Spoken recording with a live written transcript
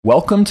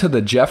Welcome to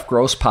the Jeff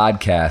Gross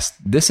Podcast.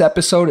 This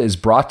episode is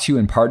brought to you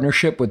in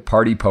partnership with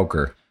Party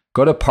Poker.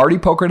 Go to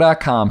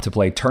partypoker.com to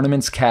play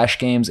tournaments, cash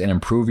games, and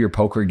improve your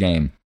poker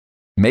game.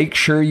 Make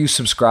sure you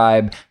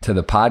subscribe to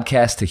the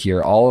podcast to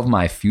hear all of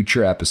my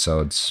future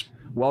episodes.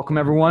 Welcome,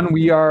 everyone.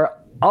 We are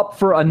up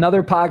for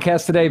another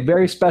podcast today.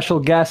 Very special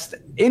guest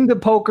into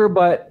poker,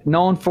 but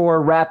known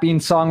for rapping,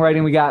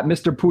 songwriting. We got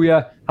Mr.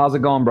 Puya. How's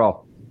it going,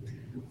 bro?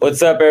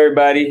 What's up,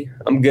 everybody?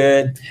 I'm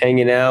good,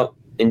 hanging out,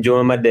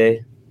 enjoying my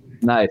day.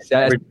 Nice.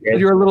 Yeah,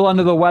 you're a little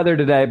under the weather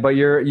today, but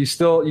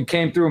you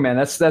came through, man.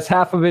 That's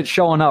half of it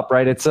showing up,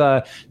 right? It's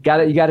you got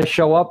to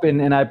show up,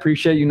 and I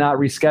appreciate you not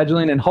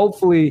rescheduling. And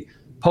hopefully,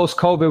 post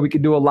COVID, we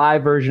could do a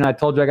live version. I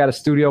told you I got a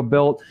studio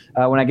built.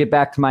 When I get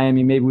back to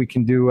Miami, maybe we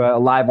can do a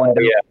live one.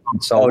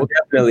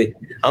 Definitely.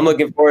 I'm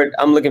looking forward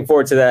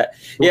to that.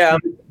 Yeah,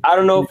 I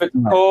don't know if it's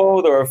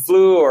cold or a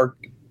flu or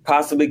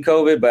possibly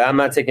COVID, but I'm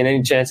not taking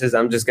any chances.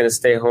 I'm just gonna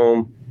stay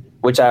home,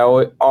 which I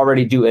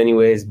already do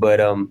anyways. But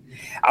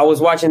I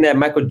was watching that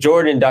Michael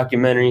Jordan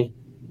documentary,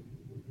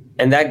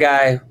 and that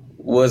guy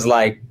was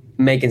like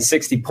making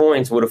 60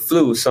 points with a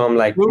flu. So I'm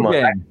like, come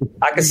on,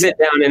 I can sit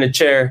down in a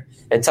chair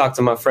and talk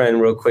to my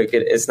friend real quick.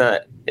 It's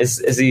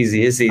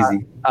easy. It's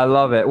easy. I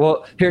love it.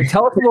 Well, here,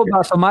 tell us a little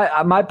about, so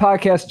my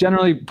podcast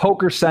generally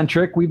poker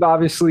centric. We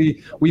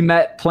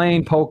met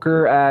playing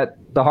poker at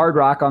the Hard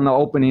Rock on the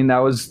opening. That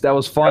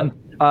was fun.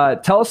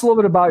 Tell us a little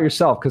bit about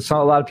yourself, because a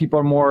lot of people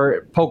are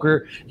more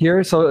poker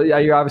here. So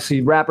you're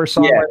obviously rapper,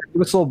 songwriter. Yeah.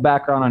 Give us a little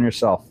background on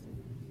yourself.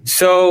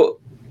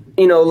 So,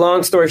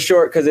 long story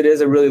short, because it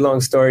is a really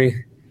long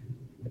story.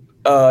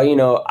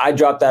 I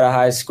dropped out of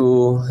high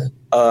school.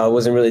 I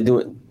wasn't really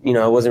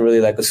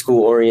like a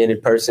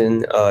school-oriented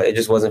person. It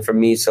just wasn't for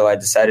me, so I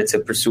decided to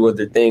pursue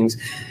other things.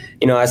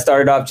 I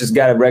started off, just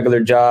got a regular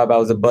job. I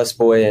was a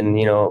busboy, and,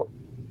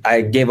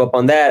 I gave up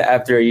on that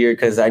after a year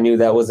because I knew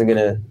that wasn't going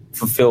to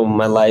fulfill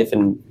my life,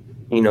 and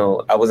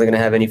I wasn't going to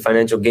have any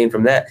financial gain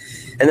from that.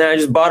 And then I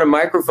just bought a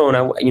microphone.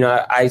 I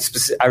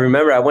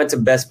remember I went to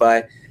Best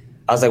Buy.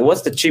 I was like,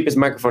 what's the cheapest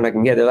microphone I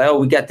can get? They're like, oh,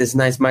 we got this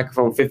nice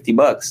microphone,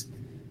 $50.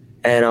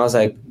 And I was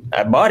like,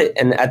 I bought it.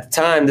 And at the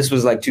time, this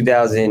was like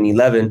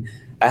 2011,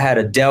 I had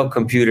a Dell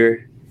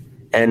computer,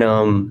 and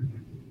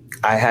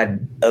I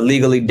had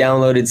illegally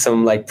downloaded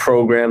some like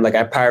program, like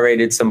I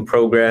pirated some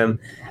program,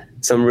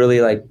 some really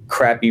like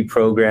crappy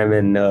program,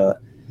 and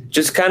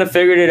just kind of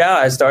figured it out.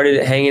 I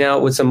started hanging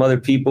out with some other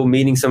people,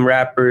 meeting some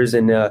rappers,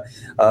 and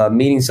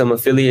meeting some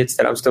affiliates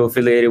that I'm still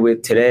affiliated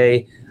with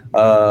today.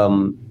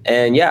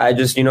 And yeah, I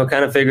just,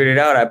 kind of figured it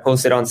out. I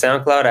posted on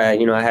SoundCloud.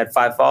 I had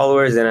 5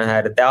 followers, then I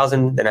had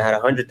 1,000, then I had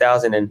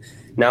 100,000. And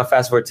now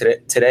fast forward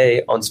to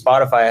today on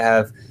Spotify, I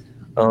have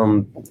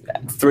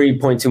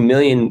 3.2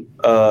 million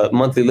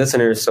monthly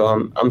listeners. So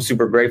I'm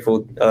super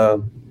grateful.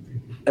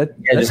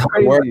 That's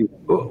crazy.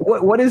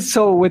 What is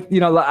so with,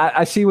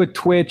 I see with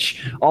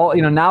Twitch,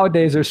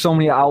 nowadays there's so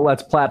many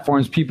outlets,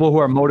 platforms, people who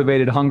are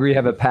motivated, hungry,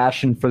 have a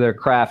passion for their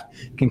craft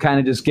can kind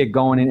of just get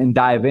going and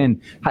dive in.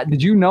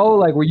 Did you know,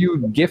 were you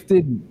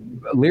gifted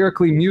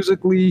lyrically,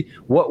 musically?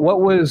 What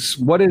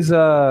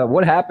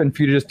happened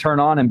for you to just turn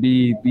on and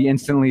be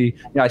instantly,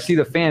 I see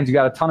the fans, you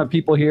got a ton of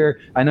people here.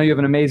 I know you have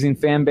an amazing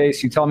fan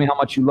base. You tell me how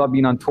much you love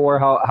being on tour,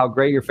 how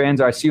great your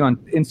fans are. I see you on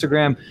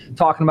Instagram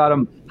talking about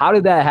them. How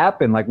did that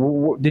happen?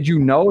 Did you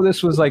know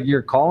this was like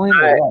your calling?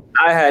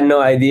 I had no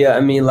idea.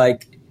 I mean,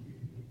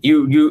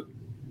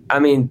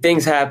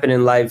 things happen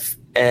in life,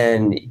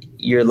 and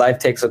your life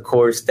takes a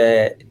course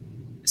that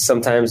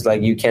sometimes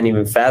you can't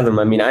even fathom.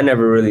 I mean, I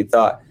never really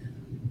thought,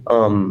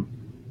 I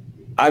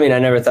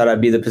never thought I'd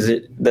be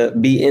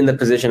in the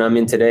position I'm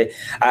in today.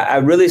 I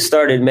really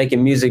started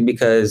making music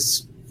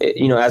because,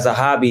 as a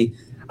hobby.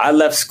 I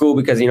left school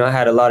because, I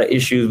had a lot of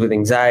issues with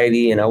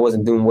anxiety, and I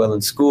wasn't doing well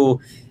in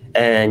school.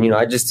 And,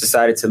 I just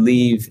decided to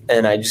leave,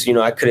 and I just,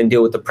 I couldn't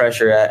deal with the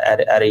pressure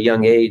at a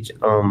young age.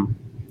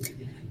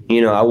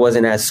 I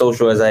wasn't as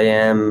social as I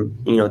am,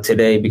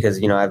 today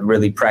because, I've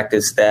really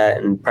practiced that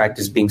and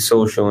practiced being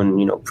social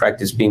and,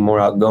 practiced being more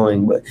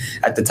outgoing. But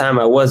at the time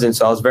I wasn't.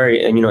 So I was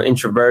very,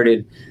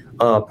 introverted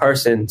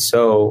person.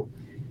 So,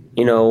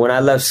 when I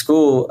left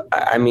school,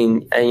 I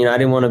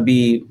didn't want to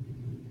be,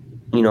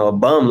 a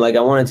bum. I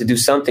wanted to do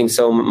something.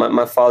 So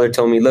my father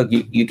told me, look,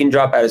 you can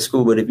drop out of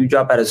school, but if you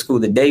drop out of school,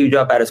 the day you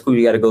drop out of school,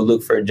 you got to go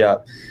look for a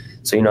job.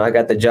 So, I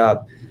got the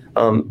job.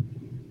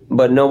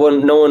 But no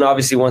one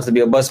obviously wants to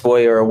be a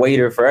busboy or a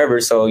waiter forever.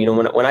 So,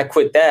 when I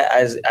quit that,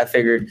 I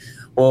figured,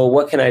 well,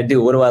 what can I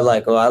do? What do I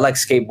like? Well, I like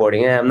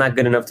skateboarding. I'm not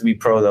good enough to be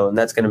pro, though, and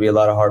that's going to be a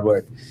lot of hard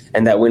work.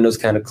 And that window's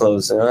kind of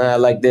closed. I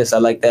like this. I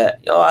like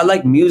that. I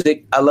like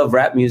music. I love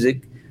rap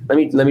music. Let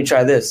me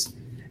try this.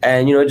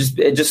 And,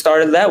 it just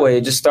started that way.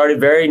 It just started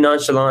very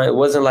nonchalant. It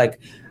wasn't like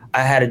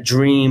I had a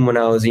dream when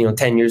I was,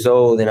 10 years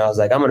old and I was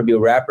like, I'm going to be a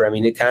rapper. I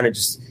mean, it kind of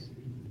just,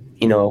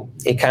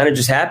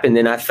 happened,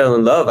 and I fell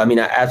in love. I mean,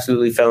 I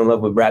absolutely fell in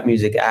love with rap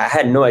music. I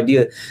had no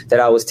idea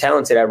that I was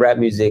talented at rap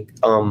music.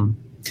 And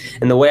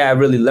the way I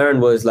really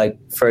learned was,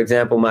 for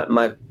example,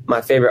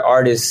 my favorite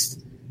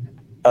artist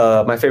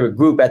my favorite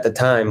group at the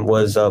time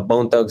was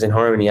Bone Thugs and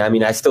Harmony. I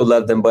mean, I still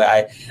love them,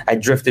 but I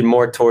drifted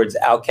more towards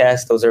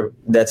Outkast.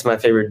 That's my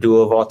favorite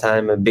duo of all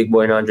time. And Big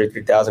Boy and Andre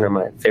 3000 are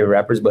my favorite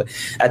rappers. But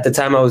at the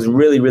time, I was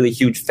really, really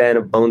huge fan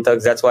of Bone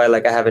Thugs. That's why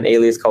I have an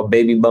alias called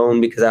Baby Bone,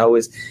 because I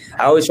always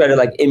try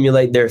to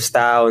emulate their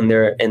style and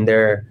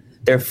their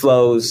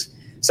flows.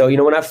 So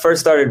when I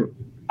first started,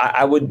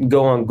 I would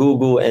go on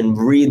Google and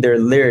read their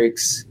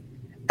lyrics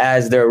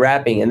as they're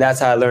rapping, and that's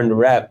how I learned to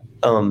rap.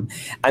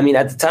 I mean,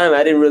 at the time,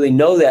 I didn't really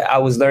know that I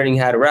was learning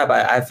how to rap.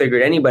 I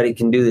figured anybody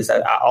can do this.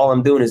 All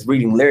I'm doing is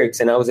reading lyrics,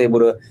 and I was able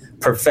to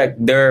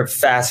perfect their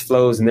fast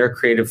flows and their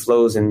creative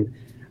flows, and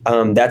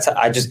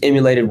I just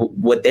emulated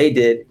what they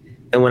did.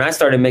 And when I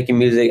started making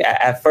music,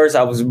 at first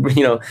I was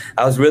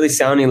really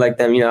sounding like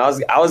them.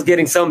 I was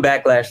getting some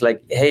backlash,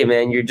 like, "Hey,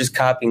 man, you're just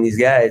copying these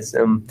guys."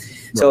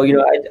 So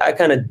I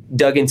kind of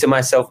dug into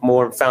myself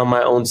more and found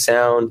my own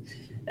sound.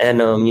 And,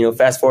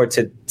 fast forward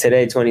to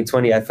today,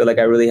 2020, I feel like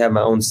I really have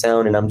my own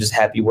sound, and I'm just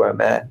happy where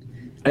I'm at.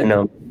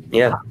 And,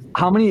 yeah.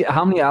 How many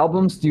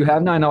albums do you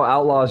have now? I know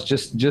Outlaws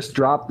just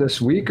dropped this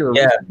week.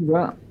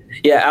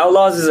 Yeah,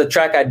 Outlaws is a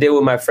track I did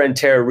with my friend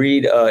Tara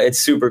Reid. It's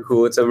super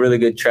cool. It's a really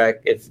good track.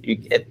 If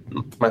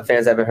my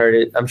fans haven't heard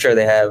it, I'm sure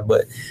they have,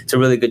 but it's a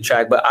really good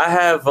track. But I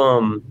have,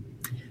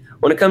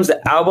 when it comes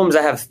to albums,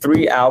 I have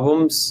 3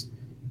 albums.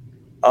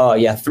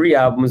 3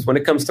 albums. When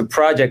it comes to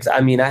projects,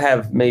 I mean, I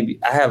have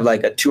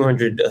like a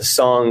 200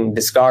 song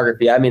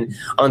discography. I mean,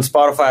 on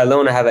Spotify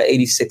alone, I have an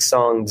 86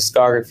 song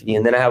discography,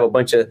 and then I have a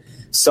bunch of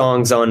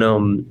songs on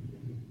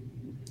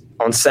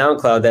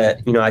SoundCloud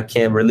that I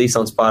can't release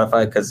on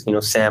Spotify because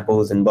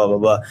samples and blah blah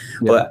blah.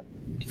 Yeah. But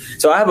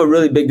so I have a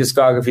really big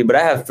discography. But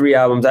I have 3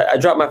 albums. I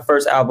dropped my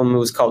first album. It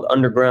was called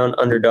Underground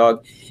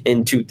Underdog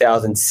in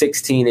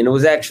 2016, and it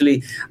was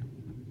actually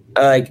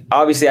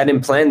obviously I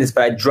didn't plan this,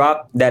 but I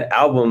dropped that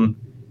album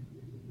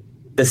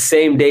the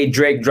same day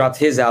Drake dropped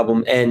his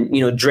album. And,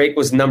 Drake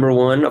was number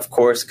 1, of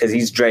course, because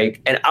he's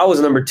Drake. And I was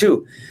number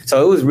 2.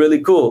 So it was really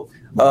cool.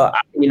 I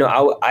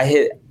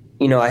hit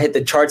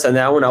the charts on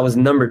that one. I was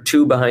number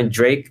 2 behind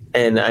Drake.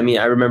 And I mean,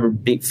 I remember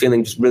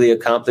feeling just really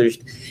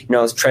accomplished. I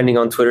was trending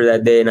on Twitter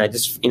that day, and I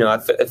just,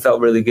 it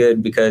felt really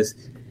good because,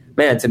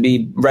 man, to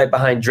be right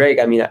behind Drake,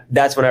 I mean,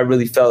 that's when I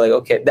really felt like,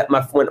 okay,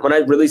 when I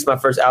released my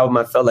first album,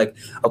 I felt like,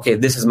 okay,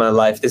 this is my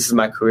life. This is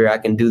my career. I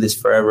can do this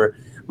forever.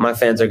 My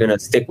fans are going to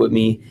stick with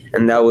me.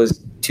 And that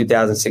was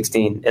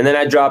 2016. And then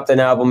I dropped an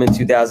album in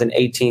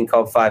 2018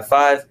 called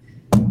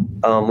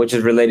 5'5", which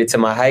is related to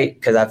my height,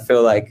 because I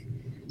feel like,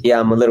 yeah,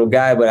 I'm a little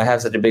guy, but I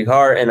have such a big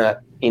heart. And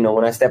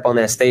when I step on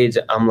that stage,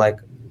 I'm like,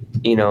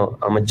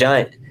 I'm a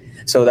giant.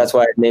 So that's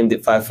why I named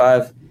it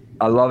 5'5".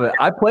 I love it.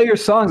 I play your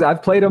songs.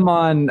 I've played them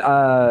on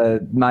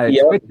my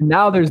Twitch.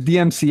 Now there's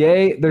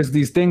DMCA. There's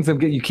these things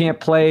that you can't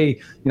play.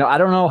 I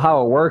don't know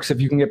how it works, if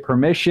you can get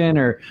permission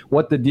or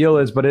what the deal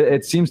is, but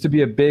it seems to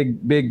be a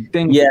big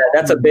thing. Yeah,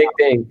 that's a big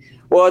thing.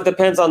 Well, it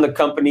depends on the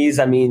companies.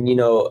 I mean,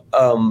 the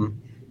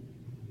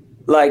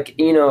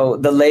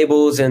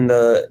labels and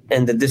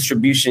the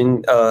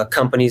distribution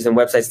companies and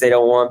websites, they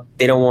don't want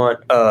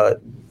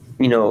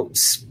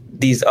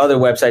these other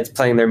websites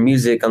playing their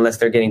music unless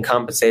they're getting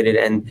compensated.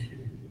 And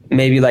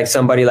maybe like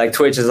somebody like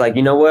Twitch is like,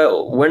 you know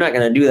what, we're not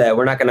going to do that.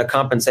 We're not going to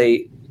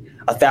compensate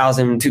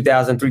 1,000,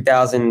 2,000,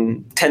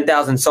 3,000,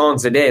 10,000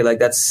 songs a day. Like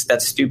that's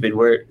stupid.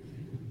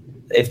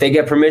 If they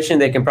get permission,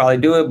 they can probably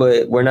do it,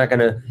 but we're not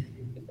going to.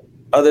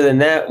 Other than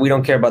that, we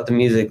don't care about the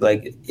music.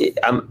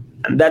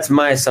 That's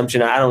my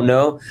assumption. I don't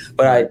know,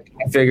 but I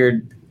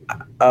figured,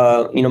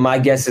 my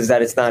guess is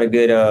that it's not a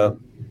good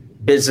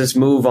business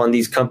move on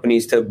these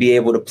companies to be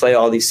able to play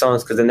all these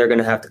songs, because then they're going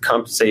to have to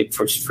compensate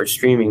for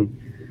streaming.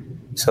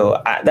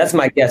 So that's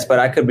my guess, but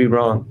I could be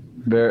wrong.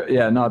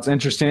 Yeah, no, it's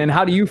interesting. And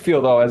how do you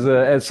feel, though,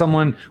 as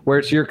someone where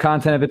it's your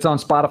content, if it's on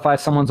Spotify,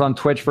 someone's on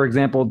Twitch, for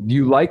example, do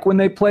you like when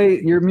they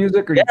play your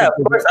music? Or yeah, of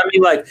course. I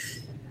mean,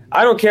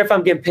 I don't care if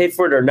I'm getting paid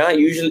for it or not.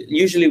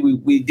 Usually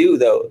we do,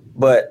 though.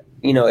 But,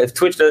 if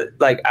Twitch does,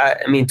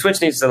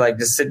 Twitch needs to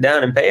just sit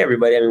down and pay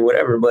everybody. I mean,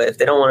 whatever. But if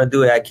they don't want to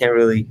do it, I can't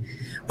really.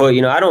 But,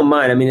 I don't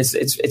mind. I mean,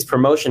 it's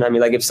promotion. I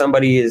mean, if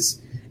somebody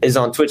is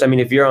on Twitch, I mean,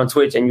 if you're on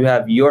Twitch and you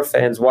have your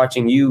fans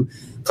watching you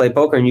play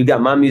poker and you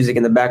got my music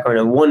in the background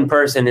and one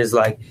person is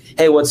like,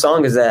 hey, what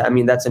song is that? I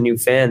mean, that's a new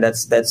fan. That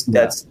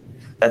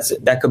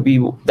could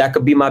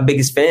be my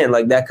biggest fan.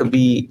 Like that could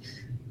be,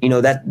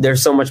 that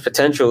there's so much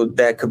potential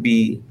that could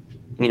be,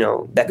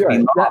 that could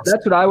be lost.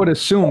 That's what I would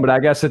assume, but I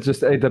guess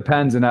it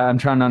depends. And I'm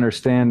trying to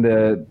understand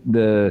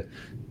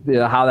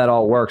how that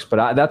all works,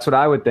 but that's what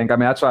I would think. I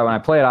mean, that's why when I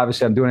play it,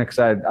 obviously I'm doing it because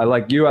I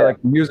like you, I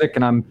like the music,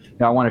 and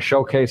I want to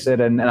showcase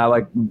it, and I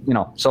like,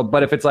 so,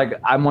 but if it's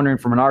I'm wondering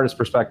from an artist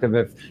perspective,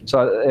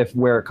 if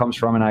where it comes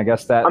from, and I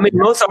guess that, I mean,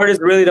 most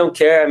artists really don't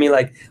care. I mean,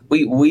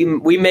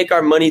 we make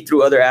our money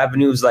through other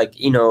avenues,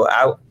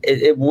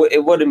 it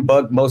wouldn't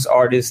bug most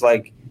artists.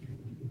 I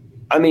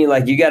mean,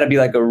 you gotta be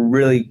a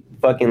really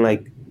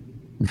fucking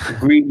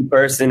greedy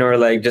person, or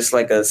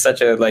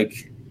such a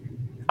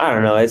I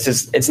don't know.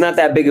 It's not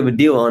that big of a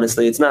deal,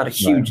 honestly. It's not a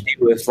huge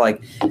deal if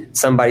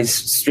somebody's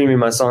streaming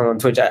my song on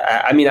Twitch.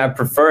 I mean, I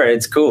prefer it.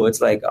 It's cool.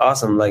 It's like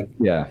awesome. Like,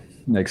 yeah,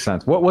 makes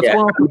sense. What's going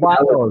on with the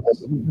bongos?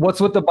 What's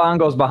with the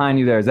bongos behind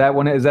you there? Is that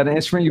an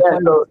instrument you play?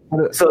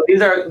 So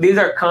these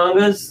are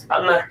congas.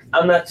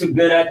 I'm not too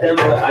good at them,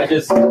 but I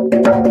just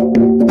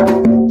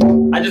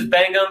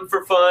bang them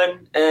for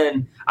fun.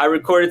 And I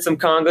recorded some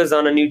congas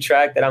on a new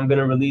track that I'm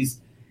gonna release.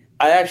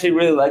 I actually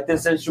really like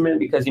this instrument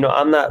because,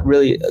 I'm not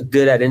really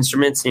good at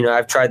instruments.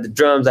 I've tried the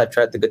drums, I've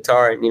tried the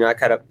guitar, and, I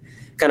kind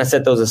of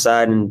set those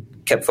aside and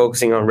kept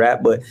focusing on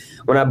rap. But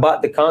when I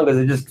bought the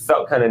congas, it just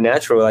felt kind of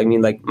natural. I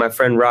mean, like my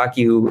friend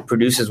Rocky, who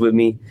produces with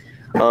me,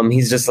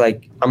 he's just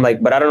like, I'm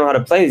like, but I don't know how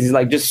to play these. He's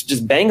like,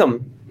 just bang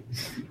them.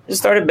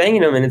 Just started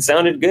banging them, and it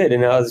sounded good.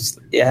 And I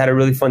had a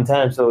really fun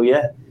time. So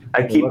yeah,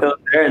 I keep those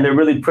there, and they're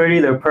really pretty.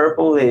 They're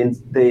purple. They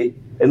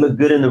look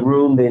good in the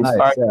room. They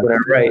inspire me when I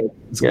write.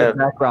 It's good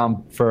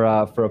background for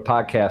a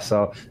podcast.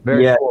 So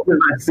very cool. This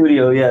is my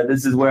studio. Yeah,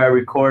 this is where I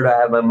record. I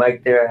have my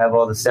mic there. I have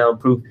all the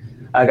soundproof.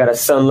 I got a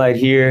sunlight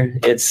here.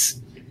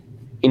 It's,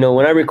 when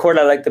I record,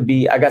 I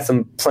got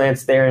some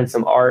plants there and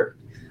some art.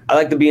 I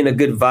like to be in a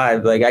good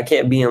vibe. Like I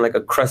can't be in like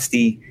a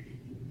crusty,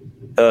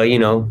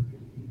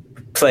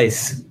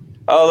 place.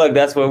 Oh, look,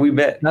 that's where we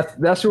met.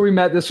 That's where we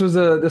met. This was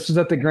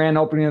at the grand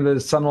opening of the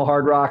Seminole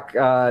Hard Rock.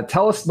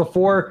 Tell us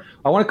before.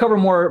 I want to cover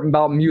more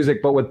about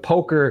music, but with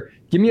poker,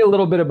 give me a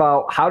little bit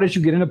about how did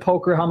you get into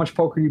poker? How much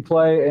poker you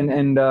play,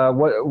 and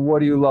what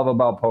do you love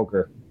about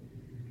poker?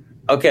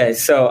 Okay,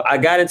 so I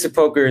got into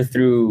poker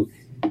through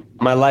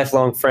my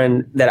lifelong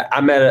friend that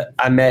I met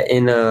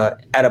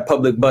at a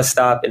public bus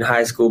stop in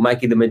high school,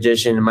 Mikey the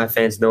Magician, and my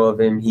fans know of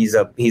him. He's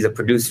a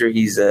producer,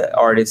 he's an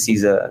artist,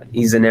 he's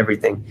in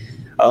everything.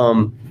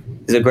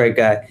 He's a great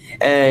guy.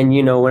 And,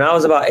 when I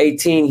was about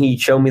 18, he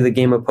showed me the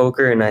game of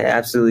poker, and I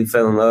absolutely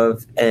fell in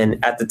love.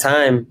 And at the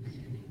time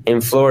in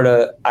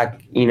Florida, I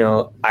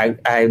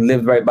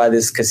lived right by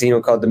this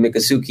casino called the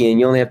Miccosukee, and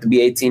you only have to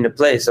be 18 to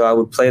play. So I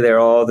would play there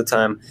all the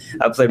time.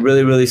 I played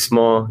really, really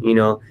small,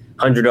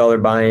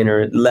 $100 buy-in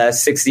or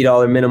less,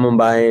 $60 minimum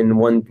buy-in,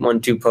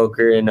 1-2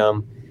 poker. And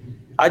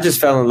I just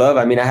fell in love.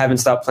 I mean, I haven't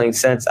stopped playing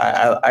since.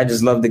 I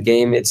just love the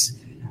game.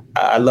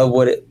 I love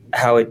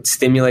how it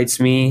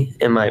stimulates me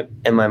in my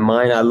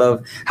mind. I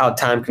love how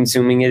time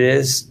consuming it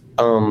is.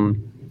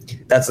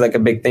 That's like a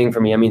big thing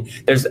for me. I mean,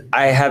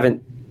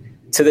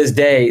 to this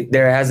day,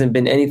 there hasn't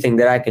been anything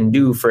that I can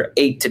do for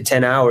 8 to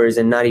 10 hours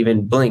and not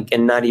even blink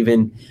and not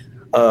even,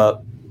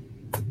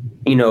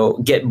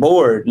 get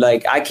bored.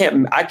 Like I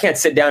can't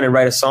sit down and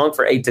write a song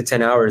for 8 to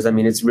 10 hours. I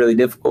mean, it's really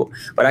difficult,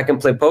 but I can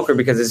play poker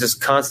because it's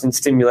just constant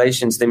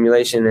stimulation.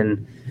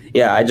 And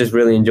yeah, I just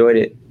really enjoyed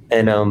it.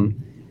 And,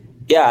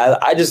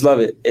 I just love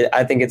it.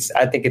 I think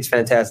it's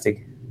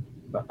fantastic.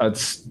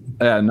 It's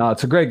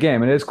a great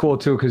game. It is cool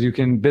too because you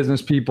can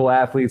business people,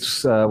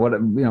 athletes,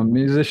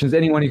 musicians,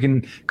 anyone. You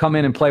can come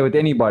in and play with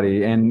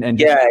anybody and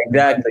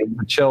exactly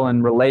chill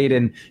and relate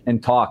and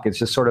talk. It's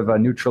just sort of a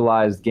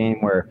neutralized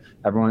game where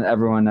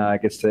everyone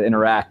gets to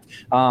interact.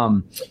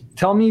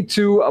 Tell me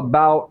too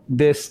about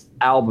this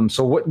album.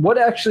 So what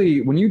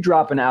actually, when you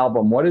drop an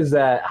album, what is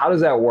that? How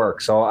does that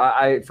work? So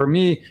for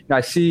me,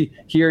 I see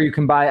here you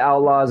can buy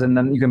Outlaws and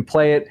then you can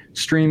play it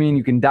streaming.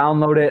 You can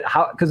download it.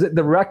 Because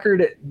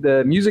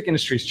the music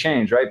industry's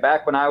changed, right?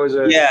 Back when I was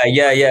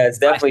it's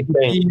definitely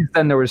changed.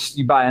 Then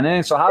you buy an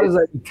in. So how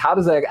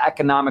does that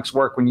economics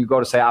work when you go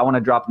to say I want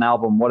to drop an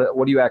album?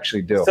 What do you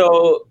actually do?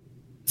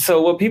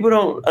 So what people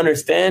don't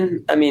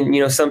understand, I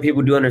mean, some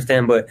people do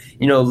understand, but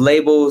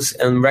labels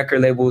and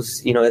record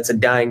labels, it's a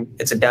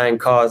dying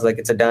cause, like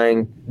it's a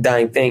dying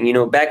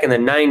thing. Back in the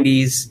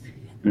 90s,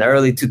 in the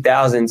early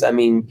 2000s, I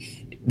mean,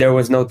 there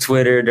was no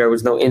Twitter, there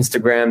was no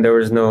Instagram, there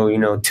was no,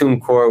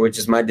 TuneCore, which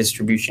is my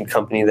distribution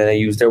company that I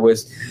use. There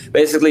was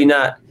basically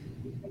not,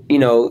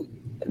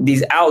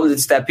 these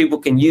outlets that people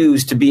can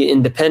use to be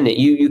independent.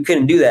 You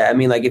couldn't do that. I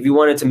mean, like if you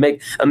wanted to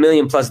make $1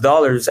 million+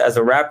 as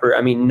a rapper,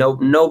 I mean,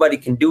 nobody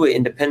can do it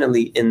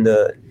independently in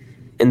the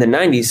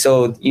 90s.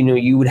 So,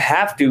 you would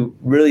have to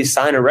really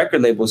sign a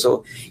record label.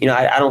 So,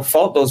 I don't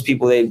fault those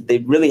people.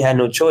 They really had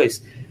no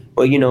choice.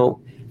 But,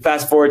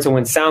 fast forward to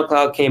when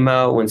SoundCloud came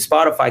out, when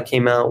Spotify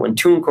came out, when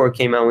TuneCore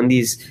came out, when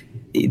these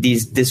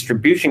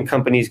distribution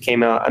companies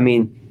came out, I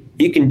mean,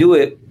 you can do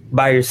it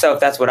by yourself.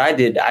 That's what I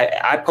did.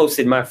 I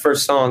posted my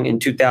first song in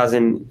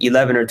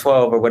 2011 or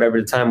 12 or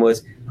whatever the time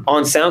was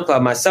on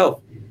SoundCloud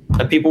myself,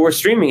 and people were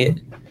streaming it.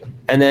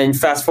 And then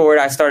fast forward,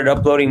 I started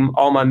uploading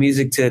all my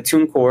music to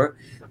TuneCore,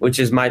 which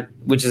is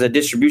a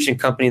distribution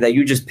company that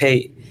you just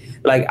pay.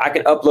 Like I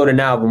can upload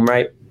an album,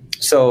 right?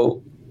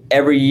 So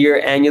every year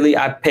annually,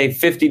 I pay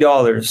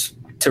 $50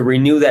 to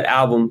renew that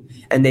album,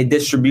 and they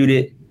distribute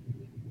it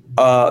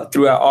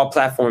throughout all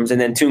platforms. And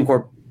then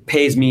TuneCore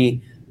pays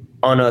me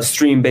on a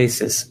stream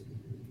basis.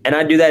 And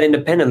I do that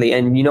independently.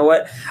 And you know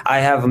what?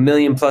 I have 1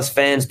 million+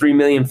 fans, 3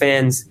 million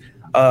fans,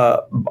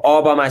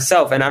 all by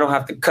myself. And I don't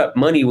have to cut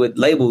money with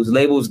labels.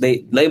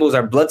 Labels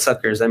are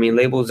bloodsuckers. I mean,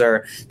 they want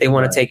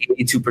to take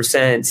 82%,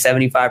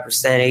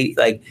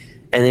 75%,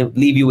 and they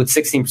leave you with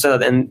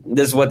 16%. And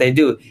this is what they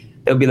do.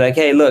 They'll be like,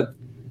 hey, look,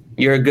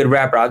 you're a good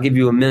rapper. I'll give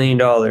you $1 million,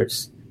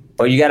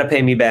 but you got to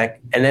pay me back.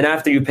 And then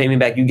after you pay me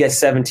back, you get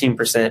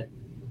 17%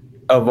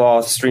 of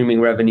all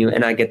streaming revenue,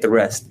 and I get the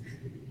rest.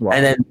 Wow.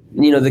 And then,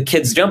 the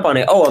kids jump on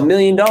it. Oh, $1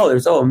 million. Oh,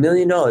 $1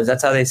 million.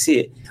 That's how they see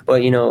it.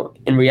 But,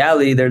 in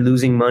reality, they're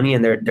losing money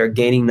and they're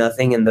gaining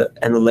nothing. And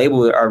the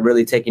label are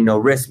really taking no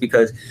risk,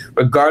 because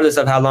regardless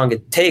of how long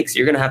it takes,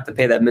 you're going to have to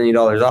pay that $1 million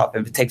off.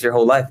 If it takes your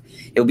whole life,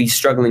 you'll be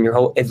struggling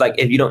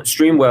if you don't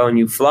stream well and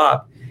you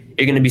flop,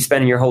 you're going to be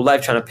spending your whole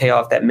life trying to pay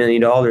off that $1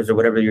 million or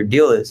whatever your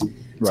deal is.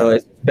 Right. So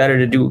it's better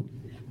to do,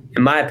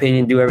 in my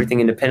opinion, do everything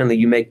independently.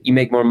 You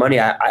make more money.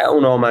 I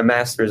own all my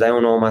masters. I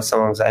own all my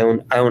songs. I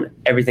own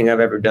everything I've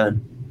ever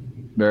done.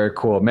 Very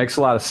cool. Makes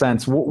a lot of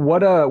sense.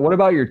 What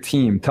about your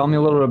team? Tell me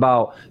a little bit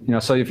about,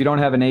 so if you don't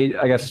have an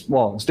agent, I guess,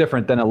 well, it's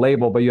different than a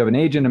label, but you have an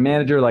agent, a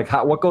manager, like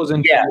what goes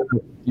into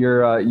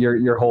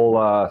your whole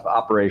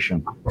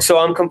operation? So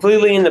I'm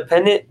completely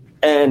independent,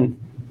 and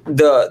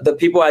the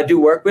people I do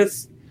work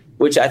with,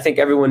 which I think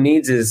everyone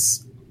needs,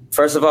 is,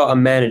 first of all, a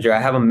manager.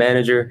 I have a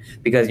manager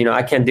because,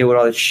 I can't deal with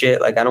all this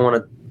shit. Like, I don't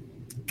want to,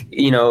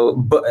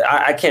 but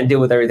I can't deal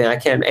with everything. I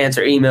can't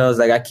answer emails.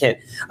 Like, I can't,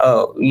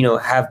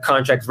 have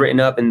contracts written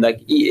up, and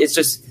like, it's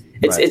just,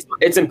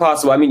 it's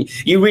impossible. I mean,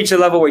 you reach a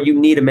level where you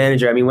need a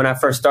manager. I mean, when I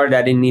first started,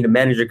 I didn't need a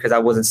manager because I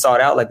wasn't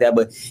sought out like that.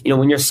 But,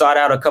 when you're sought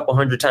out a couple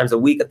hundred times a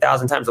week,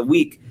 1,000 times a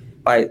week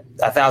by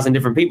 1,000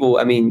 different people,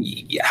 I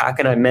mean, how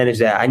can I manage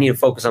that? I need to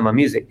focus on my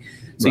music.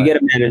 So you get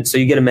a manager. So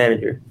you get a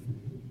manager,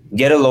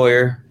 get a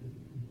lawyer.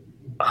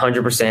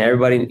 100%.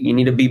 Everybody, you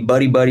need to be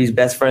buddies,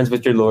 best friends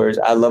with your lawyers.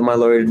 I love my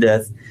lawyer to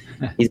death.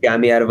 He's got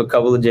me out of a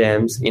couple of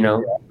jams,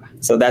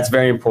 so that's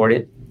very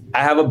important.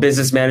 I have a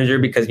business manager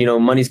because, a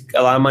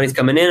lot of money's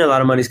coming in, a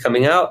lot of money's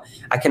coming out.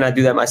 I cannot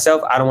do that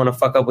myself. I don't want to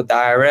fuck up with the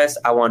IRS.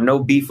 I want no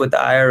beef with the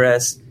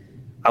IRS.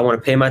 I want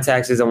to pay my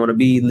taxes. I want to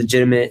be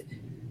legitimate.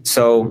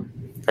 So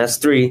that's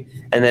 3.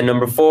 And then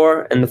number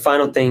 4, and the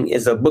final thing,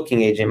 is a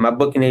booking agent. My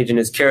booking agent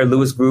is Kara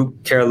Lewis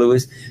Group. Kara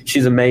Lewis,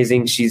 she's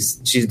amazing. She's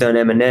done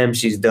Eminem.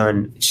 She's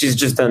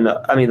just done.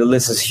 The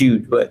list is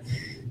huge. But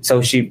so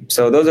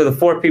those are the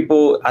 4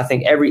 people I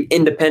think every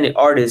independent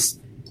artist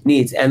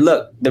needs. And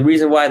look, the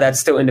reason why that's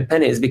still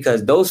independent is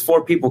because those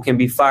 4 people can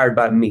be fired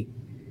by me.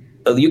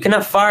 You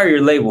cannot fire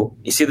your label.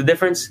 You see the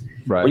difference?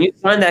 Right. When you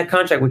sign that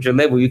contract with your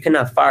label, you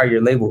cannot fire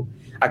your label.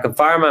 I can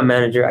fire my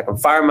manager. I can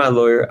fire my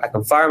lawyer. I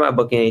can fire my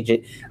booking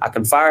agent. I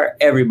can fire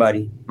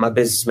everybody, my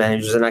business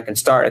managers, and I can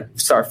start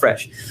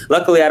fresh.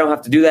 Luckily, I don't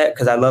have to do that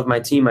because I love my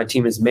team. My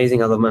team is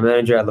amazing. I love my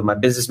manager. I love my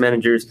business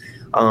managers,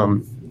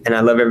 and I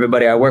love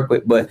everybody I work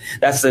with. But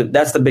that's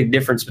the big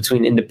difference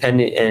between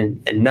independent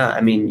and not.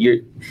 I mean,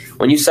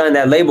 when you sign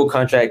that label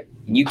contract,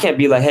 you can't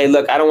be like, hey,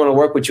 look, I don't want to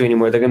work with you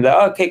anymore. They're gonna be like,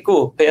 oh, okay,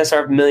 cool, pay us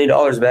our $1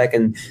 million back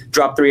and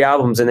drop 3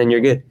 albums, and then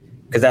you're good.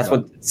 Because that's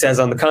what it says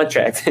on the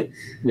contract.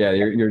 Yeah,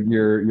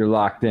 you're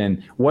locked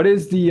in. What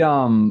is for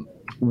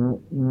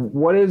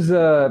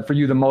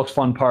you the most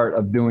fun part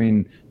of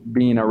being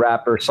a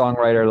rapper,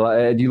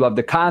 songwriter? Do you love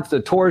the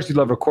tours? Do you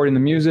love recording the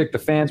music, the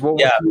fans?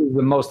 What is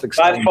the most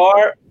exciting?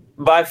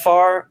 By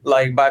far.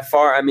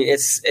 I mean,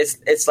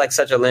 it's like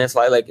such a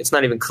landslide. Like, it's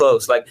not even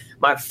close. Like,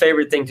 my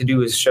favorite thing to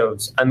do is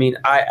shows. I mean,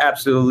 I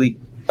absolutely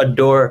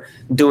adore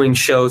doing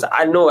shows.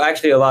 I know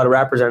actually a lot of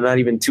rappers are not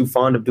even too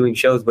fond of doing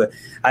shows, but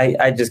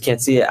I just can't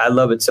see it. I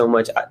love it so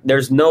much.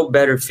 There's no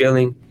better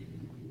feeling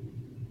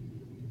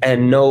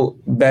and no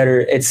better.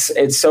 It's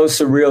so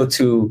surreal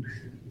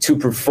to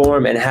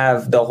perform and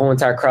have the whole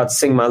entire crowd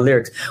sing my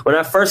lyrics. When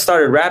I first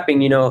started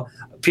rapping,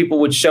 people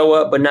would show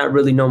up but not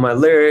really know my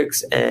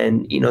lyrics,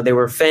 and they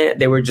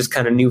were just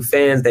kind of new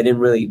fans. They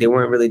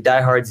weren't really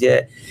diehards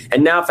yet.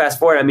 And now fast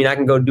forward, I mean, I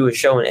can go do a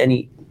show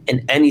in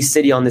any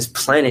city on this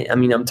planet. I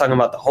mean, I'm talking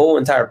about the whole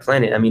entire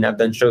planet. I mean, I've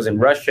done shows in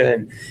Russia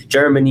and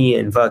Germany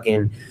and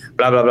fucking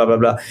blah, blah, blah, blah,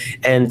 blah.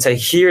 And to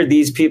hear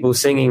these people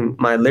singing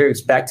my lyrics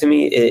back to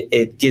me,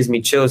 it gives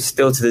me chills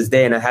still to this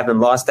day. And I haven't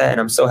lost that. And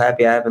I'm so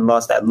happy I haven't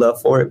lost that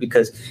love for it,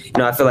 because,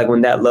 I feel like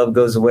when that love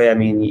goes away, I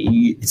mean,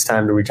 it's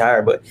time to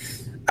retire. But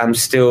I'm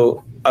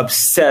still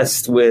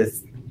obsessed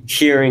with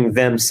hearing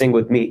them sing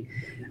with me.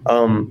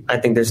 I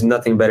think there's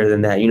nothing better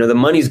than that. The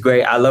money's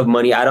great. I love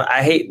money.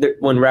 I hate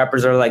when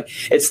rappers are like,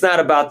 it's not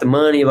about the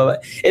money.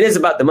 But it is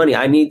about the money.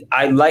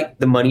 I like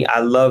the money. I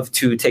love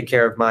to take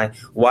care of my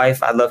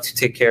wife. I love to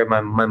take care of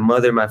my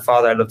mother, my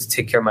father. I love to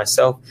take care of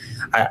myself.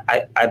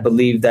 I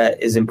believe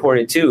that is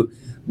important too.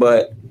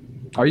 But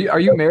Are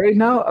you married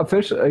now?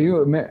 Officially?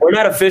 We're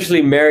not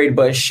officially married,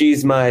 but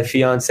she's my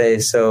fiance,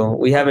 so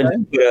we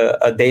haven't put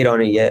a date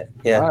on it yet.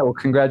 Yeah. All right. Well,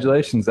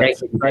 congratulations.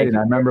 That's exciting.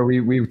 I remember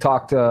we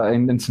talked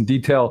in some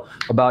detail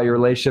about your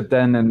relationship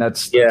then, and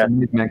that's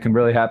man. I'm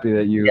really happy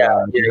that you.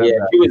 Yeah.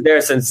 She was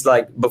there since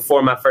like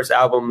before my first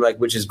album, like,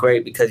 which is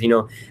great because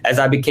as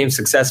I became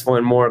successful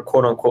and more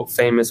quote unquote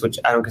famous, which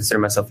I don't consider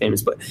myself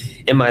famous, but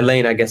in my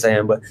lane, I guess I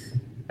am. But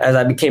as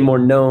I became more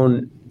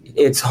known,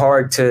 it's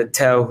hard to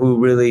tell who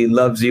really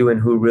loves you and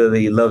who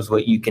really loves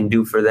what you can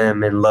do for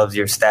them and loves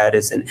your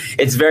status. And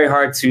it's very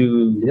hard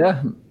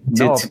to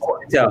No,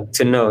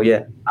 to know.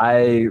 Yeah.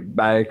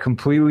 I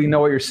completely know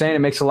what you're saying. It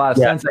makes a lot of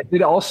sense. I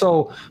did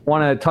also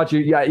want to touch you.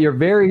 Yeah, you're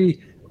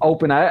very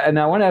open. I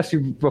want to ask you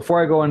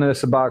before I go into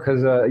this about,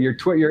 because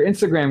your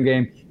Instagram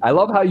game. I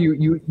love how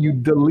you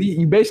delete.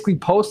 You basically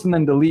post and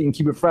then delete and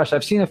keep it fresh.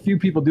 I've seen a few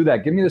people do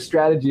that. Give me the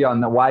strategy on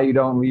why you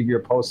don't leave your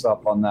posts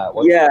up on that.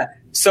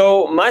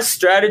 So my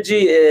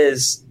strategy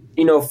is,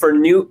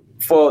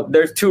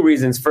 there's two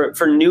reasons.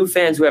 For new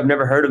fans who have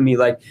never heard of me,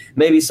 like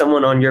maybe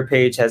someone on your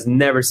page has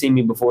never seen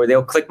me before.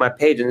 They'll click my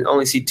page and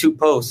only see 2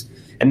 posts,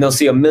 and they'll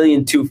see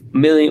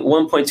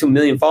 1.2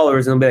 million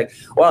followers, and they'll be like,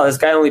 wow, this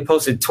guy only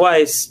posted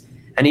twice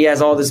and he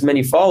has all this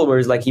many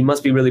followers. Like, he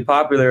must be really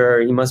popular,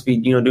 or he must be,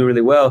 doing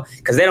really well,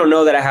 because they don't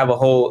know that I have a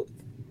whole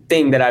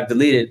thing that I've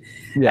deleted.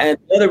 Yeah. And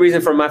the other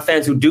reason for my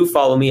fans who do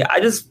follow me,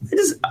 I just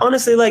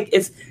honestly, like,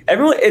 it's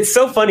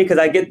so funny because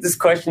I get this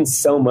question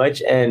so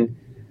much, and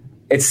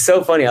it's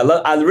so funny.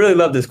 I really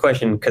love this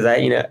question because I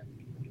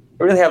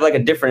really have like a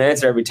different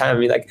answer every time. I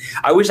mean, like,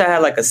 I wish I had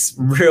like a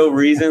real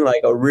reason,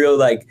 like a real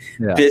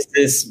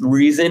business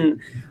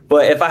reason.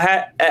 But if I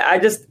had,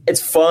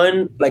 it's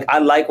fun. Like, I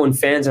like when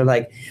fans are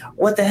like,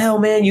 what the hell,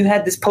 man? You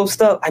had this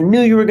post up. I knew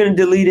you were going to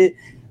delete it.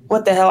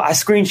 What the hell? I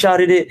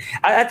screenshotted it.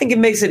 I think it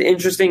makes it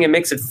interesting. It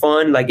makes it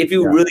fun. Like, if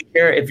you really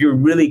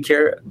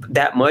care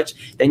that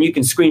much, then you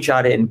can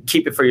screenshot it and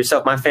keep it for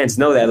yourself. My fans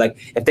know that. Like,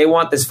 if they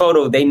want this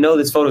photo, they know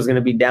this photo is going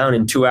to be down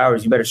in 2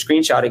 hours. You better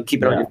screenshot it and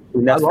keep it on your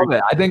phone. I love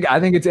it. I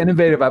think it's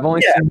innovative. I've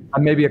only seen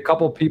maybe a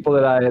couple people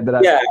that I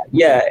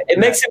It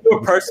makes it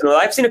more personal.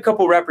 I've seen a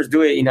couple rappers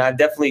do it. I've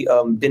definitely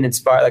been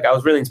inspired. Like, I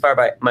was really inspired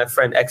by my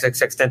friend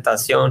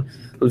XXXTentacion,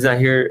 who's not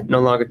here no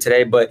longer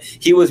today, but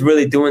he was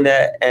really doing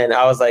that. And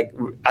I was like,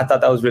 I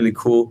thought that was really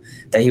cool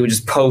that he would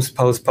just post,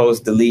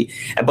 delete.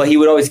 But he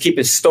would always keep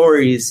his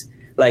stories.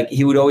 Like,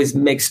 he would always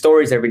make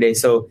stories every day.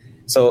 So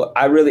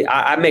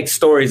I make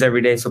stories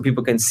every day so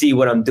people can see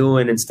what I'm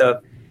doing and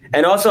stuff.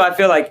 And also, I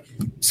feel like,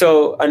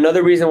 so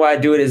another reason why I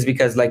do it is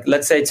because, like,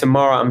 let's say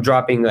tomorrow I'm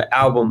dropping an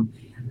album,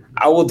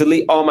 I will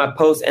delete all my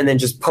posts and then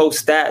just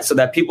post that so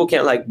that people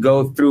can't, like,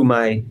 go through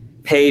my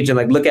page and,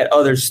 like, look at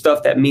other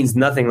stuff that means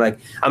nothing. Like,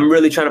 I'm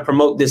really trying to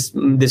promote this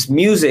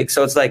music.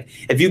 So it's like,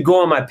 if you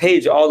go on my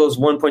page, all those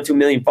 1.2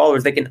 million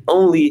followers, they can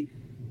only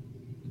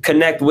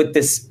connect with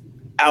this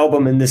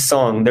album and this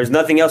song. There's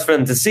nothing else for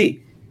them to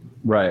see.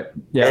 Right.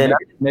 Yeah. And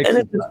makes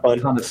a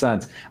ton of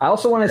sense. I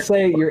also want to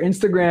say your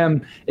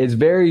Instagram is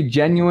very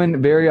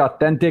genuine, very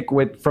authentic.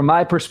 From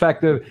my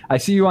perspective, I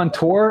see you on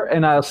tour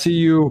and I'll see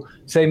you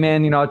say,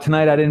 man,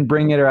 tonight I didn't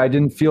bring it, or I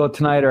didn't feel it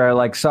tonight, or I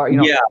like saw,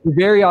 you're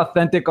very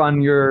authentic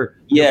on your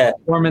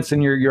performance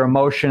and your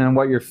emotion and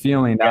what you're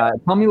feeling.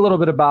 Tell me a little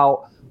bit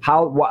about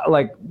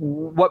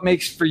what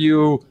makes for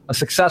you a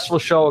successful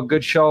show, a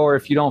good show, or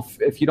if you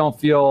don't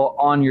feel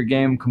on your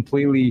game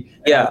completely,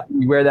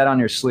 you wear that on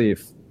your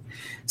sleeve.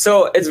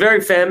 So it's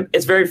very fan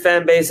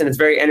based, and it's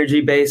very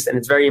energy based, and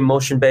it's very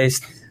emotion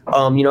based.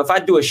 If I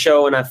do a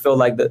show and I feel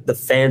like the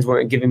fans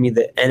weren't giving me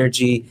the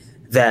energy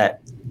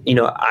that,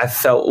 I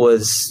felt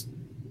was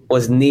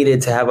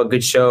needed to have a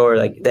good show, or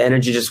like the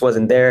energy just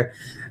wasn't there,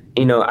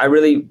 I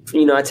really,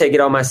 I take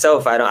it on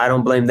myself. I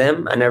don't blame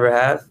them. I never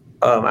have.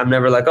 I'm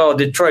never like, oh,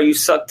 Detroit, you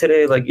suck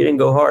today. Like, you didn't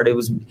go hard.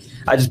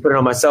 I just put it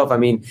on myself. I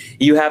mean,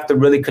 you have to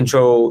really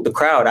control the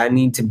crowd. I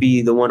need to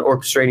be the one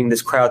orchestrating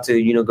this crowd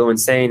to, go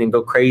insane and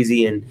go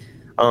crazy. And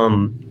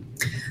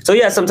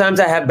sometimes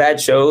I have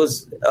bad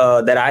shows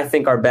that I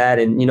think are bad.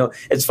 And,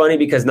 it's funny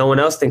because no one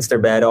else thinks they're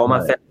bad. All my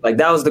fans, like,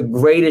 that was the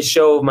greatest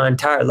show of my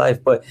entire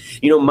life. But,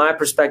 my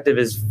perspective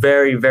is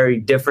very, very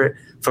different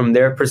from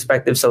their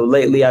perspective. So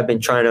lately I've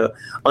been trying to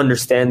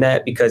understand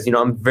that because,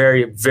 I'm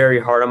very, very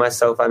hard on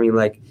myself. I mean,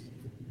 like,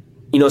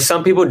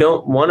 some people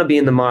don't want to be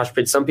in the mosh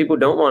pit. Some people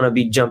don't want to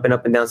be jumping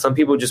up and down. Some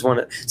people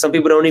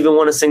don't even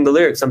want to sing the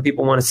lyrics. Some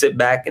people want to sit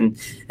back and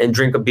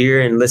drink a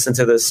beer and listen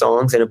to the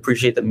songs and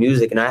appreciate the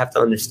music. And I have to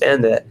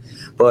understand that.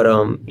 But,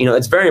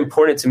 it's very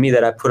important to me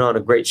that I put on a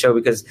great show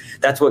because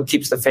that's what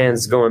keeps the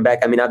fans going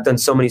back. I mean, I've done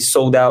so many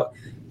sold out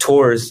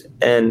tours,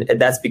 and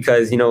that's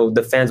because,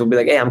 the fans will be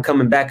like, hey, I'm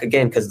coming back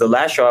again. Because the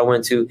last show I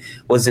went to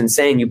was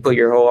insane. You put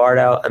your whole heart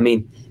out. I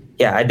mean,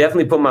 I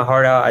definitely put my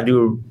heart out. I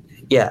do.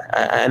 Yeah,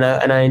 and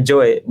I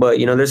enjoy it. But,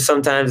 there's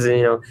sometimes,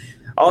 there's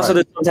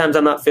sometimes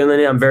I'm not feeling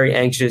it. I'm very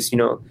anxious,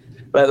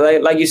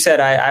 But like you said,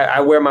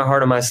 I wear my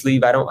heart on my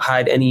sleeve. I don't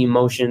hide any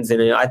emotions.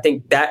 And I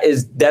think that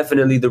is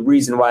definitely the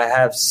reason why I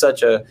have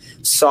such a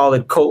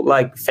solid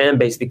cult-like fan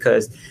base,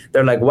 because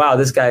they're like, wow,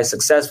 this guy is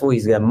successful.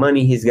 He's got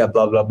money. He's got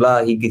blah, blah,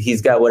 blah.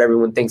 He's got what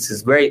everyone thinks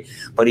is great.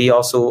 But he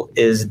also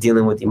is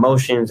dealing with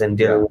emotions and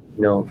dealing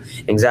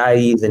with,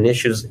 anxieties and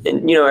issues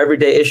and,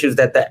 everyday issues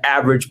that the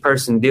average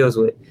person deals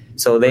with.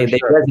 So they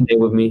resonate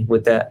with me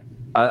with that.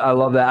 I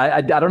love that.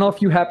 I don't know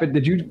if you happened.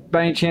 Did you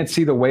by any chance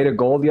see the Way to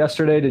Gold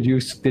yesterday? Did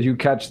you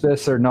catch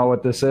this or know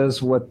what this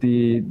is? What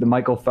the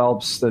Michael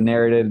Phelps, the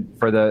narrated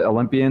for the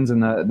Olympians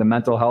and the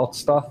mental health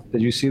stuff?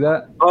 Did you see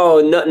that? Oh,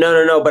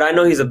 no. But I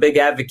know he's a big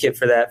advocate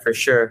for that for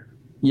sure.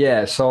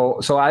 Yeah, so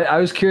I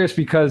was curious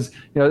because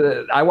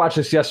I watched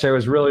this yesterday. It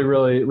was really,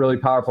 really, really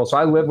powerful. So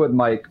I lived with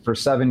Mike for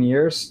 7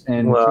 years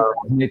and Wow.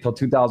 2008 till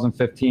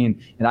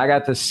 2015, and I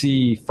got to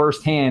see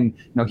firsthand.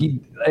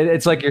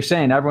 It's like you're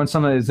saying, everyone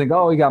sometimes think,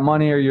 oh, you got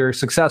money or you're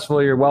successful,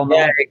 or you're well known.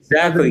 Yeah,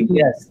 exactly.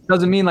 Yes.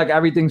 Doesn't mean like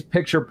everything's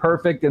picture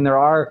perfect, and there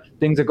are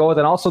things that go with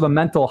it. And also the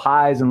mental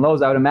highs and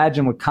lows. I would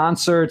imagine with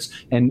concerts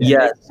and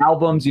Yes.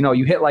 albums,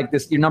 you hit like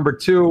this, you're number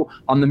 2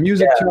 on the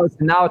music charts,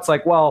 and now it's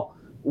like, well,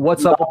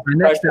 what's up with the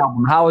next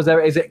album? How is that?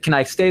 Is it? Can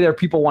I stay there?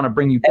 People want to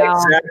bring you down.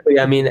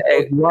 Exactly. I mean,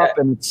 you up,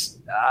 and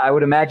I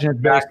would imagine it's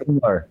very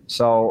similar.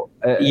 So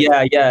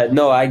yeah.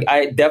 No,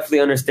 I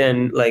definitely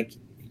understand. Like,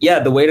 yeah,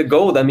 the way to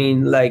gold. I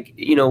mean, like,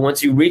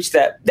 once you reach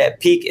that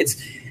peak,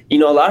 it's, a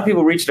lot of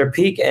people reach their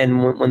peak,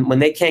 and when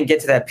they can't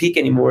get to that peak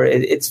anymore,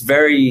 it's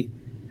very.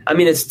 I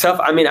mean, it's tough.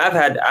 I mean,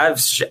 I've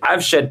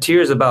shed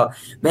tears about,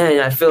 man,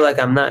 I feel like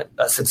I'm not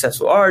a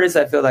successful artist.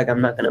 I feel like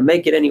I'm not going to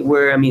make it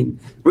anywhere. I mean,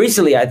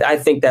 recently I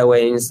think that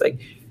way. And it's like,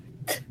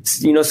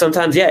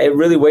 sometimes, yeah, it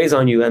really weighs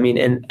on you. I mean,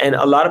 and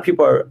a lot of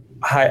people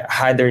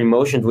hide their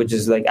emotions, which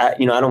is like, I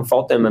don't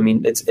fault them. I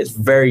mean, it's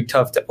very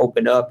tough to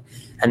open up,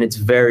 and it's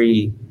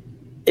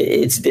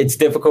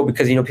difficult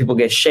because, people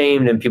get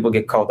shamed and people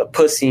get called a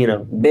pussy and a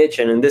bitch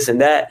and this and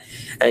that.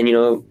 And,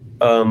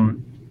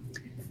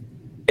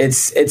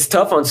 it's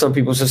tough on some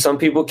people. So some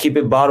people keep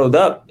it bottled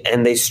up,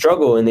 and they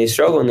struggle and they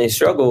struggle and they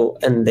struggle,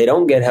 and they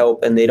don't get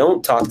help and they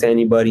don't talk to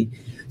anybody.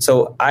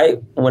 So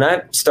when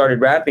I started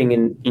rapping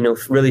and,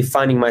 really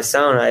finding my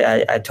sound,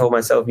 I told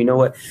myself, you know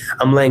what,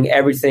 I'm laying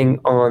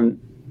everything on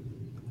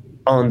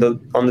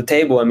the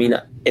table. I mean,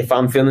 if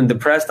I'm feeling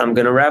depressed, I'm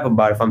going to rap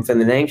about it. If I'm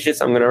feeling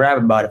anxious, I'm going to rap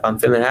about it. If I'm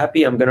feeling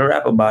happy, I'm going to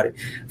rap about it.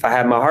 If I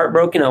have my heart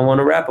broken, I want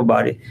to rap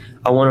about it.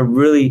 I want to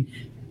really,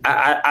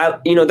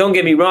 don't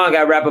get me wrong.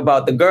 I rap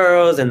about the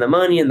girls and the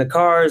money and the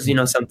cars.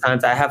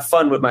 Sometimes I have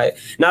fun with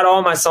not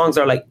all my songs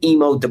are like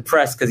emo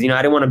depressed. Cause I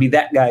didn't want to be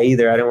that guy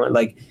either. I didn't want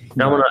I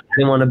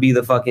didn't want to be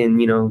the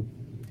fucking,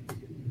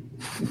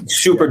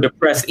 super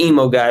depressed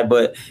emo guy,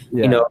 but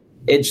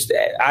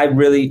I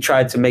really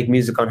tried to make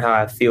music on how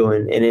I feel.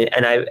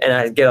 And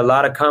I get a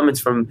lot of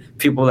comments from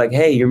people like,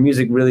 hey, your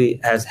music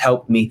really has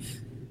helped me,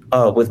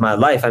 with my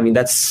life. I mean,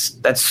 there's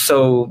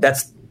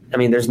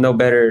no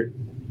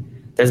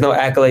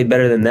accolade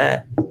better than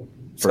that.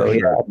 So sure.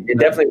 Yeah, it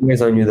definitely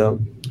weighs on you though.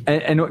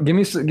 And give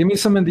me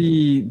some of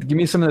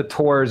the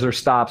tours or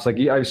stops. Like,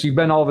 so you've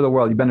been all over the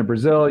world. You've been to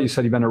Brazil. You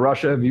said you've been to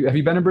Russia. Have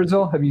you been to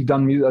Brazil? Have you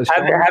done music?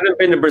 I haven't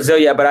been to Brazil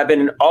yet, but I've been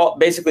in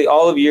basically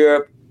all of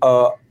Europe.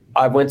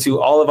 I went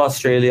to all of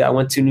Australia. I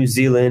went to New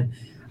Zealand,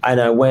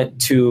 and I went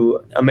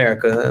to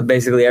America.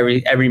 Basically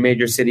every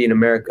major city in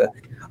America.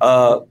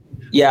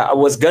 Yeah, I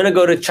was gonna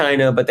go to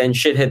China, but then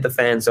shit hit the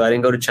fan, so I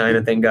didn't go to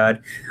China. Thank God,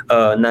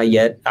 not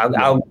yet. I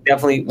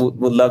definitely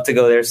would love to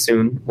go there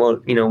soon. Well,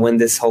 when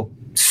this whole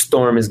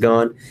storm is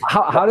gone.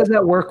 How does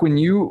that work when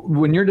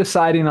you're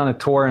deciding on a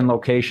tour and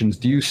locations?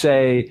 Do you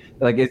say,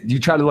 like, do you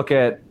try to look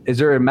at, is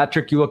there a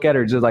metric you look at,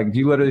 or is it like, do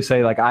you literally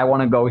say, like, I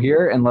want to go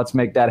here and let's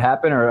make that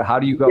happen, or how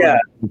do you go on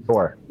the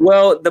tour?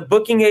 Well, the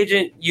booking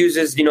agent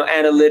uses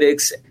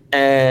analytics,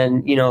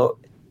 and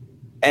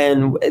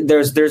and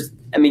there's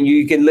I mean,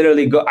 you can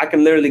literally go. I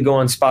can literally go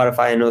on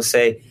Spotify and it'll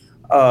say,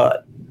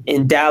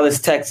 in Dallas,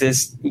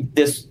 Texas,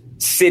 this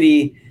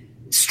city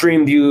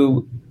streamed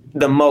you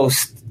the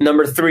most,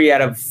 number 3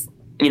 out of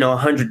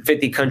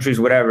 150 countries,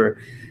 whatever.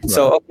 Right.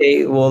 So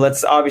okay, well,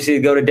 let's obviously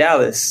go to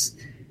Dallas.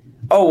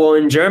 Oh, well,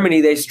 in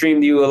Germany they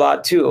streamed you a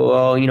lot too.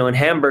 Well, in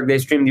Hamburg they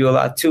streamed you a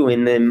lot too,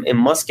 and then in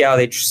Moscow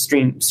they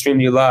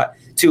streamed you a lot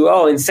too.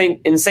 Oh, in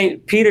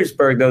St.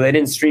 Petersburg though they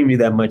didn't stream you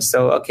that much.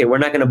 So okay, we're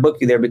not going to book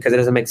you there because it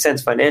doesn't make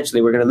sense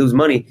financially. We're going to lose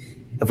money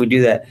if we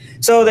do that.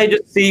 So they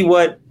just see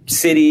what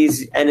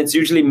cities, and it's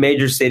usually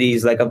major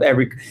cities, like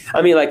every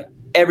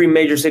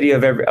major city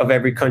of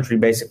every country,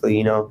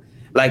 basically.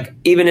 Like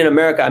even in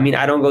America, I mean,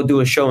 I don't go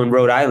do a show in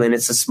Rhode Island.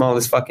 It's the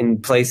smallest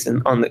fucking place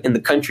in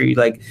the country.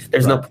 Like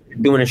there's no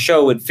doing a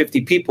show with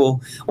 50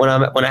 people when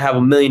I have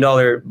 $1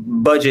 million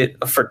budget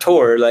for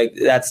tour. Like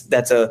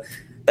that's a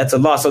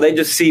loss. So they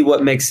just see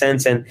what makes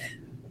sense. And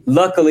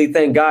luckily,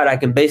 thank God, I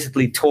can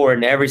basically tour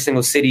in every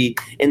single city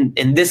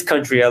in this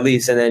country at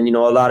least. And then,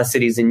 a lot of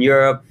cities in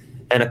Europe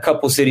and a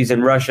couple cities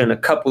in Russia and a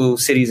couple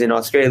cities in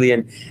Australia.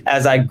 And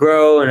as I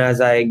grow and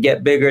as I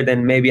get bigger,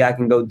 then maybe I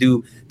can go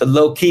do the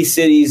low-key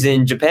cities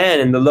in Japan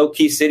and the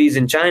low-key cities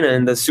in China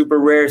and the super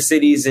rare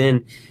cities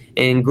in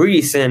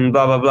Greece and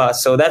blah, blah, blah.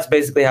 So that's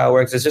basically how it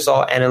works. It's just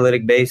all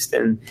analytic based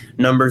and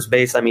numbers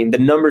based. I mean, the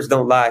numbers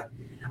don't lie.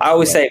 I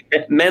always say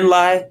men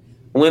lie,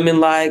 women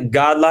lie,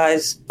 God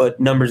lies, but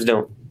numbers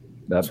don't.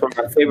 That's one of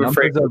my favorite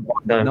phrases.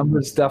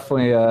 Numbers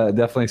definitely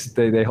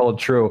they hold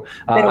true.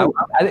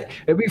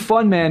 It'd be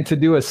fun, man, to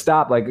do a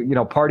stop, like,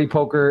 Party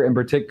Poker in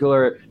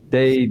particular.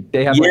 They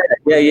have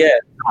yeah.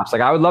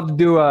 Like I would love to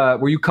do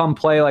where you come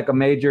play like a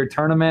major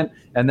tournament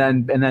and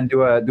then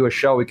do a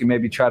show. We can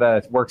maybe try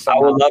to work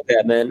something. I would love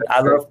that, man.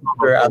 I love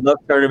poker. I love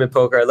tournament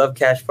poker. I love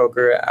cash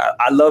poker.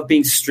 I love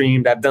being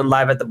streamed. I've done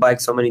live at the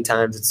bike so many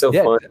times. It's so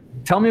fun.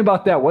 Tell me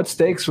about that. What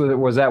stakes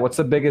was that? What's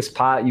the biggest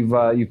pot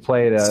you've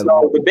played?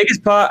 So the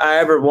biggest pot I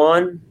ever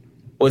won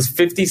was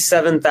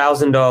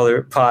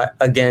 $57,000 pot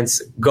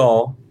against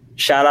Gall.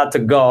 Shout out to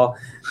Gall.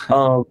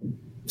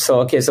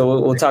 So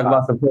we'll talk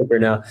about some poker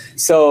now.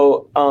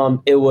 So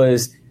it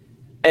was,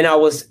 and I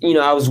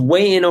was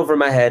way in over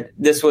my head.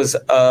 This was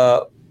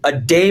a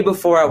day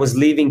before I was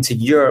leaving to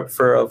Europe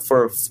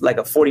for like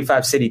a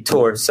 45 city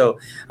tour. So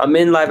I'm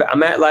at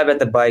live at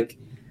the bike.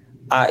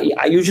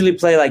 I usually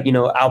play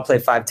I'll play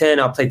 5-10,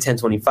 I'll play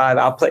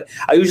 10-25.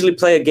 I usually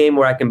play a game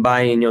where I can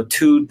buy in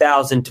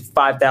 $2,000 to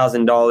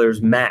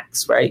 $5,000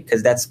 max, right?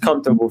 Because that's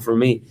comfortable for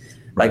me.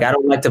 Like I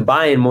don't like to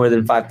buy in more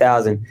than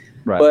 5,000.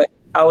 Right. But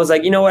I was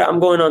like, you know what? I'm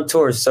going on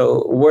tour.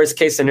 So worst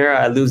case scenario,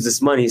 I lose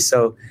this money.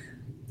 So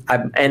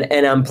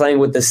I'm playing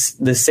with the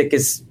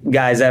sickest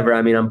guys ever.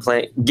 I mean, I'm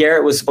playing.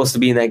 Garrett was supposed to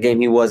be in that game.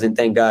 He wasn't,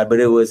 thank God. But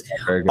it was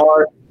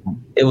Art.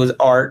 It was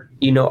Art.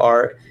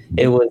 Art.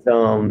 It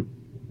was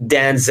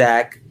Dan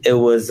Zach. It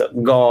was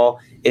Gall.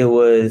 It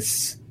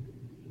was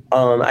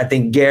I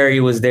think Gary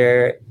was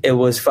there. It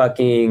was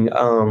fucking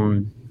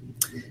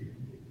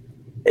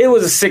it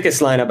was the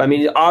sickest lineup. I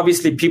mean,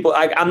 obviously people,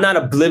 I'm not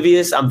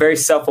oblivious. I'm very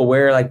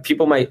self-aware. Like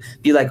people might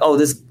be like, oh,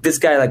 this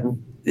guy, like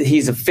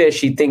he's a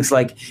fish. He thinks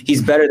like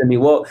he's better than me.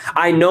 Well,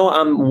 I know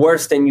I'm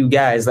worse than you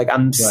guys. Like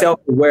I'm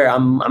self-aware.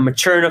 I'm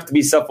mature enough to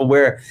be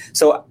self-aware.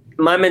 So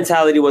my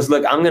mentality was,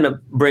 look, I'm going to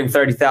bring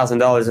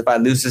 $30,000. If I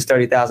lose this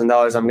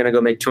 $30,000, I'm going to go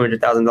make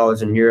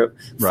 $200,000 in Europe.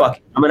 Right. Fuck,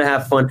 I'm going to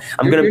have fun.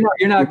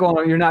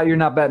 You're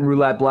not betting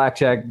roulette,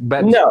 blackjack.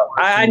 No,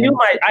 I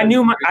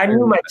knew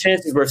my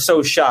chances were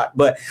so shot,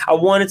 but I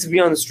wanted to be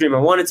on the stream. I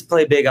wanted to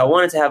play big. I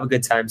wanted to have a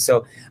good time.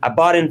 So I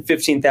bought in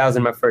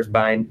 15,000 my first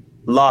buy-in,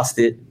 lost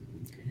it.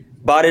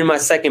 Bought in my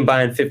second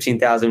buy-in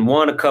 15,000,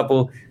 won a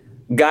couple,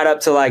 got up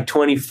to like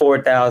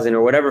 24,000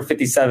 or whatever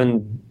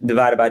 57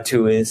 divided by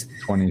 2 is.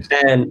 20.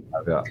 And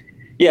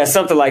yeah,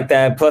 something like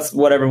that, plus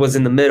whatever was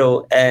in the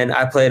middle. And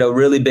I played a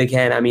really big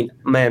hand. I mean,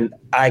 man,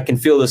 I can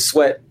feel the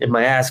sweat in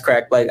my ass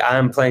crack. Like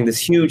I'm playing this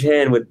huge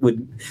hand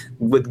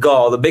with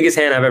Gall, the biggest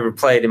hand I've ever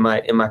played in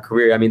my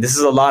career. I mean, this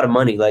is a lot of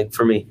money, like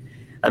for me.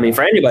 I mean,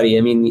 for anybody.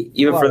 I mean,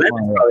 even for them,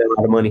 it's probably a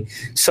lot of money.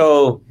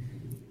 So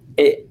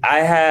I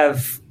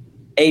have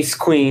ace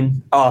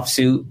queen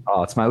offsuit.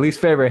 Oh, it's my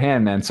least favorite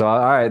hand, man. So all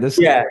right,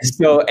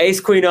 so ace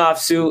queen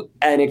offsuit,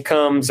 and it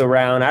comes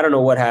around. I don't know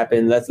what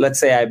happened. Let's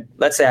say I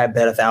bet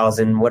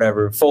 1,000,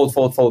 whatever. Fold.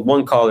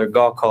 One caller,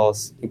 Gall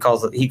calls. He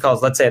calls.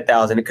 Let's say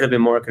 1,000. It could have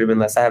been more. It could have been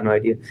less. I have no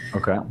idea.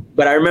 Okay.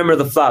 But I remember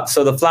the flop.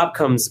 So the flop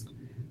comes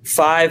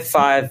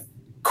 5-5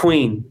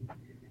 queen,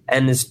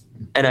 and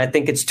I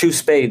think it's 2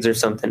 spades or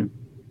something.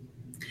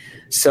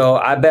 So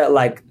I bet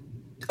like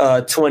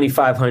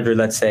 2,500,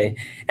 let's say,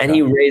 and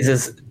he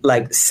raises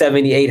like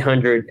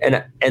 7,800,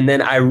 and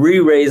then I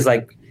re-raise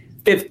like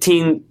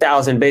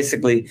 15,000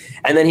 basically,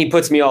 and then he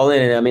puts me all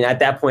in. And I mean, at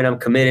that point, I'm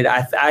committed.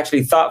 I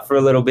actually thought for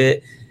a little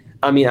bit.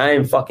 I mean, I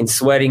am fucking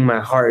sweating.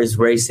 My heart is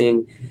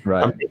racing.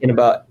 Right. I'm thinking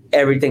about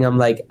everything. I'm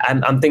like,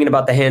 I'm thinking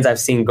about the hands I've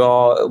seen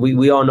Gall.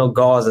 We all know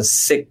Gall is a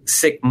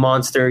sick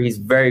monster. He's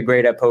very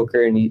great at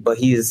poker, but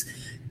he's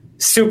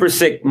super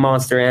sick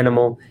monster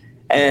animal.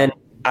 And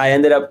I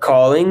ended up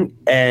calling,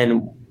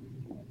 and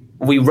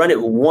we run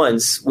it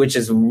once, which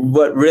is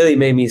what really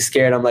made me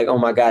scared. I'm like, oh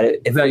my God.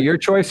 Is that your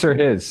choice or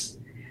his?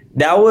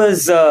 That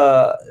was,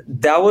 I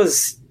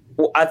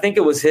think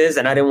it was his,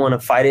 and I didn't want to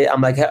fight it. I'm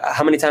like,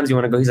 how many times do you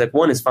want to go? He's like,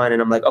 1 is fine.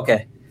 And I'm like,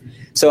 okay.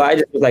 So I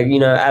just was like,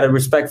 out of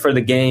respect for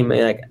the game,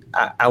 and like,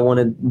 I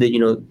wanted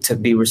to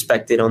be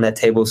respected on that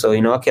table. So,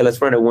 okay,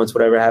 let's run it once,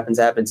 whatever happens,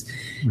 happens.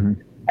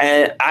 Mm-hmm.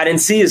 And I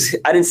didn't see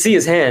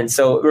his hand.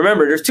 So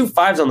remember, there's 2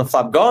 5s on the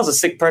flop. Gall's a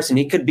sick person.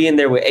 He could be in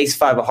there with ace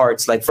 5 of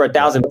hearts, like for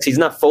 $1,000. He's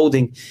not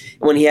folding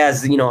when he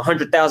has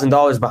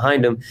 $100,000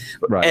 behind him.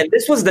 Right. And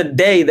this was the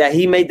day that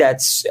he made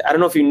that. I don't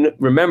know if you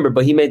remember,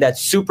 but he made that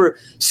super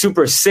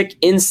super sick,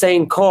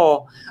 insane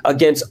call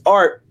against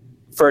Art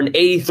for an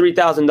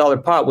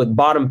 $83,000 pot with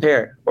bottom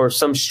pair or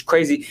some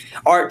crazy.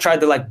 Art tried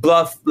to like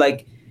bluff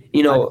like.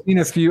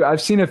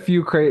 I've seen a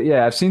few crazy.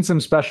 Yeah, I've seen some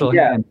special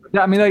hands.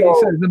 I mean, like you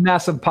said, it's a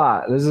massive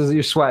pot. This is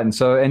you're sweating.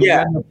 So, and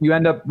you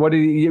end up. What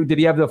did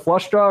he have the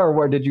flush draw, or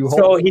where did you hold?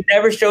 So he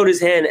never showed his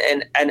hand,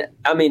 and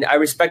I mean, I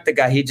respect the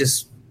guy. He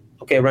just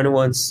run it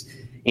once.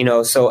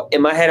 So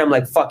in my head, I'm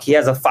like, fuck. He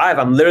has a 5.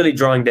 I'm literally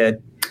drawing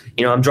dead.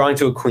 I'm drawing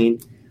to a queen.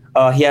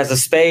 He has a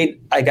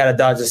spade. I gotta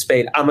dodge a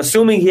spade. I'm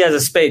assuming he has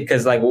a spade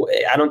because like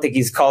I don't think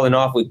he's calling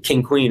off with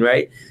king queen,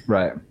 right?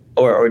 Right.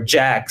 Or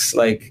jacks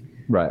like.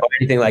 Right. Or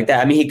anything like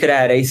that. I mean, he could have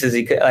had aces.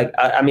 He could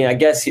I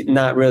guess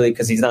not really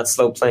because he's not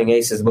slow playing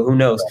aces, but who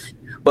knows?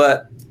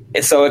 But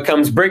so it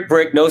comes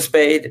brick, no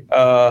spade,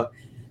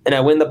 and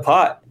I win the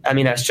pot. I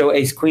mean, I show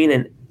ace queen,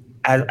 and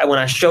when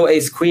I show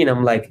ace queen,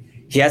 I'm like,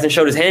 he hasn't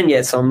showed his hand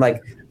yet, so I'm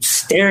like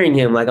staring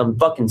him like I'm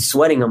fucking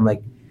sweating. I'm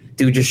like,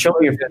 dude, just show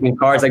me your fucking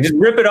cards. Like, just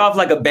rip it off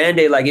like a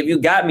Band-Aid. Like, if you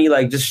got me,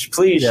 like, just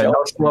please show.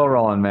 No slow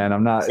rolling, man.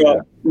 I'm not.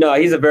 So, no,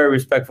 he's a very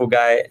respectful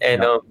guy,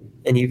 and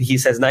he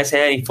says, nice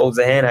hand. He folds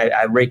the hand.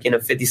 I rake in a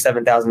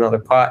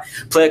 $57,000 pot,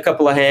 play a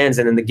couple of hands,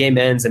 and then the game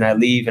ends, and I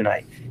leave, and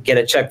I get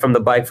a check from the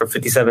bike for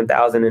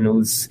 $57,000,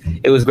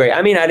 and it was great.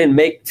 I mean, I didn't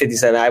make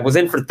 57. I was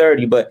in for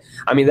 30, but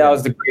I mean, that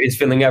was the greatest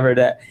feeling ever.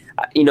 That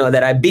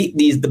that I beat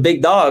the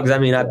big dogs. I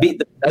mean, I beat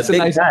the That's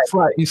big a nice guys.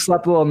 flight. You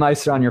slept a little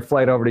nicer on your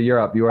flight over to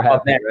Europe. You were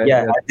happy, man, right?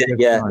 Yeah, I did.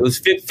 Yeah, it was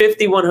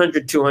 50,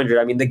 100, 200.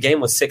 I mean, the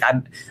game was sick.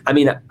 I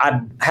mean,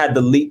 I had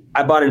the lead.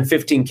 I bought in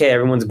 15K.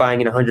 Everyone's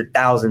buying in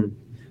 100,000.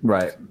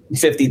 Right.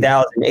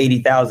 50,000,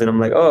 80,000. I'm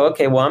like, oh,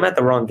 okay. Well, I'm at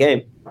the wrong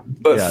game,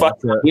 but fuck,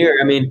 I'm here.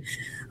 I mean,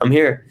 I'm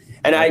here,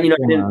 and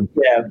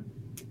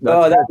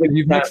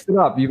You've mixed it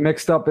up. You've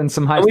mixed up in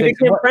some high we stakes.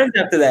 became friends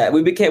after that.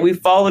 We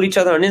followed each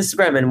other on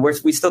Instagram, and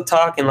we still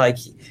talk. And like,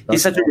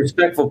 he's such a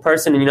respectful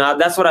person. And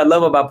that's what I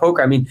love about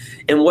poker. I mean,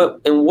 in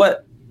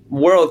what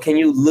world can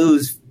you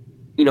lose,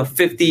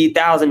 $50,000,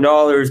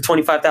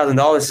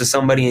 $25,000 to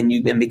somebody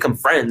and become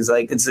friends?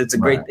 Like, it's a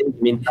great thing.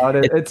 I mean,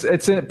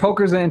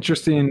 poker's an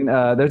interesting.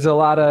 There's a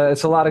lot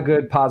of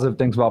good positive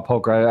things about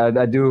poker.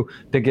 I do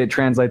think it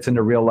translates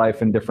into real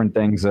life and different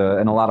things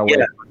in a lot of ways.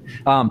 Yeah.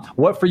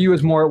 What for you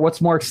is more?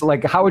 What's more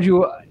like? How would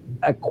you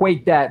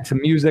equate that to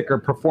music or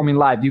performing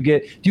live? Do you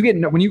get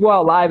when you go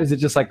out live? Is it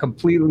just like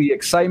completely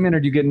excitement, or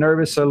do you get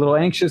nervous or a little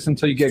anxious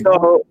until you get?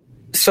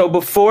 So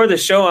before the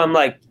show, I'm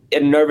like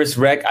a nervous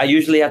wreck. I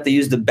usually have to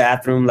use the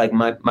bathroom. Like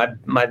my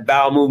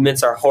bowel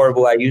movements are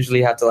horrible. I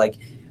usually have to like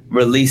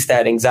release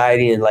that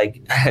anxiety and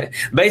like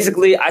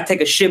basically I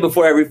take a shit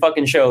before every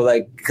fucking show,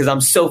 like, because I'm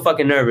so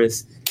fucking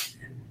nervous.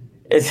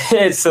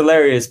 It's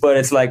hilarious, but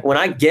it's like when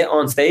I get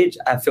on stage,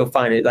 I feel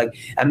fine. It like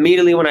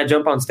immediately when I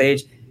jump on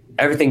stage,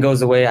 everything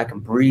goes away. I can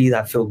breathe.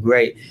 I feel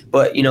great.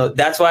 But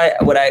that's why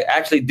what I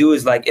actually do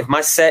is like if my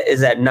set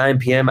is at 9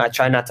 p.m., I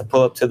try not to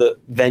pull up to the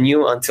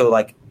venue until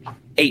like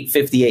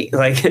 8:58.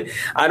 Like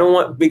I don't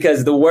want,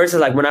 because the worst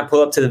is like when I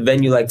pull up to the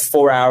venue like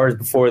 4 hours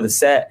before the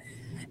set,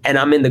 and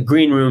I'm in the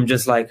green room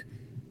just like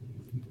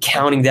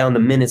counting down the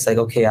minutes. Like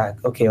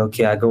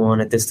I go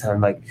on at this time.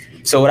 Like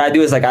so, what I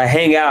do is like I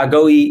hang out, I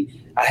go eat,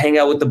 I hang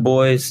out with the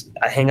boys,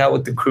 I hang out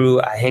with the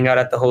crew, I hang out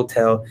at the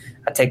hotel,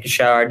 I take a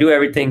shower, I do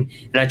everything,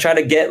 and I try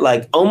to get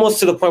like almost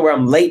to the point where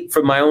I'm late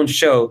for my own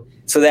show,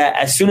 so that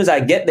as soon as I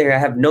get there, I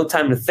have no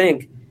time to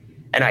think.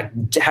 And I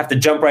have to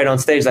jump right on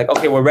stage. Like,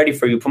 okay, we're ready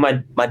for you.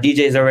 My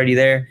DJ is already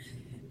there.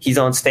 He's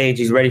on stage.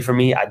 He's ready for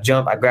me. I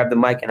jump, I grab the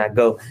mic, and I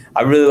go.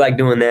 I really like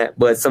doing that.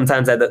 But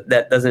sometimes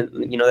that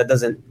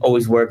doesn't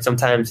always work.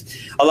 Sometimes,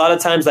 a lot of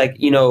times, like,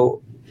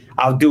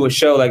 I'll do a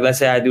show. Like, let's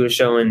say I do a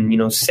show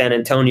in, San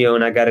Antonio,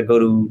 and I got to go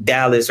to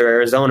Dallas or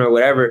Arizona or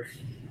whatever.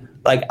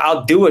 Like,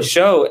 I'll do a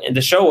show, and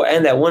the show will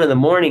end at 1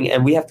 a.m,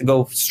 and we have to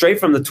go straight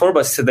from the tour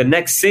bus to the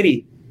next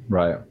city.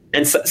 Right.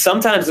 And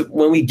sometimes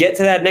when we get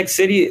to that next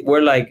city,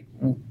 we're like,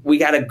 we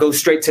got to go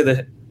straight to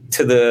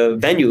the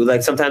venue.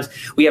 Like sometimes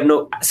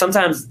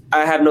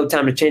I have no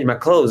time to change my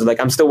clothes. Like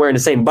I'm still wearing the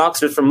same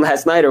boxers from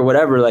last night or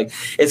whatever. Like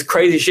it's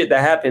crazy shit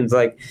that happens.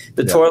 Like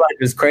the tour life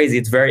is crazy.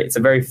 It's a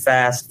very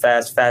fast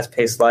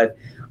paced life.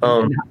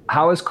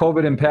 How has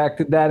COVID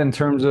impacted that in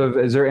terms of,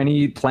 is there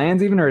any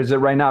plans even, or is it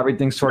right now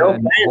everything's sort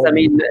of? No plans. I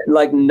mean,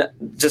 like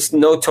just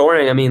no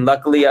touring. I mean,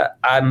 luckily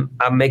I'm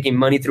making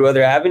money through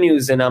other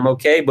avenues and I'm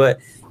okay. But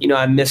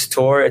I miss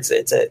tour. It's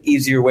an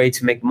easier way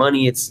to make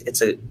money.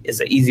 It's an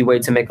easy way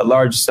to make a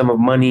large sum of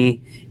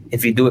money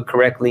if you do it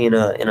correctly in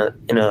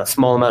a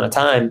small amount of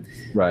time.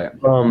 Right.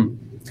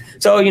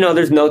 So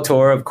there's no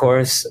tour, of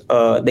course.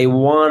 They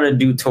want to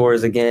do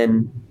tours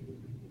again.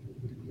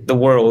 The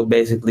world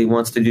basically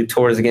wants to do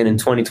tours again in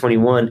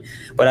 2021,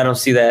 but I don't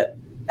see that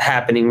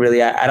happening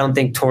really. I don't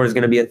think tour is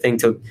going to be a thing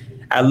till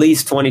at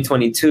least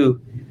 2022,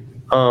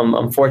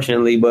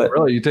 unfortunately. But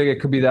really, you think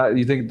it could be that?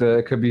 You think that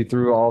it could be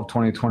through all of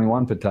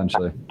 2021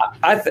 potentially?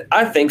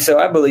 I think so.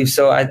 I believe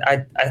so.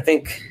 I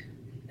think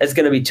it's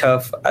going to be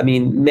tough. I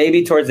mean,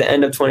 maybe towards the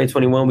end of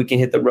 2021 we can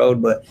hit the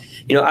road, but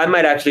I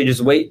might actually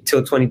just wait till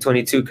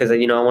 2022 because I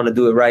want to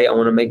do it right. I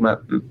want to make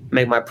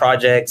my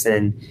projects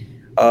and.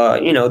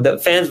 The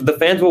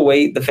fans will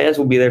wait. The fans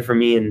will be there for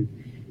me, and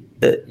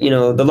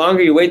the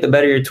longer you wait, the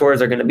better your tours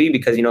are going to be.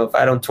 Because if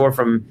I don't tour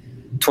from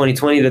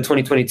 2020 to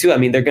 2022, I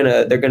mean they're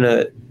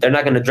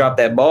not gonna drop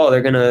that ball.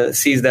 They're gonna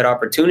seize that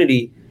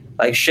opportunity.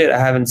 Like shit, I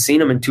haven't seen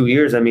them in 2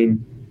 years. I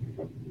mean.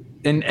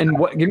 And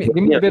what? Give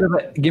me a bit of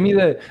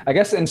I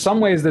guess in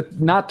some ways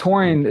that not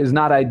touring is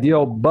not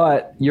ideal,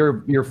 but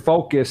you're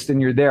focused and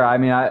you're there. I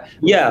mean,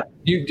 yeah.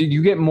 Did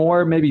you get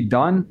more maybe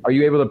done? Are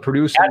you able to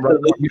produce?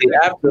 Absolutely.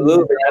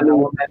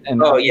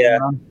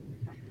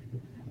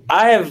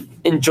 I have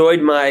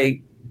enjoyed my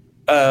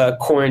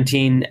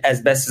quarantine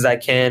as best as I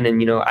can,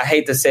 and I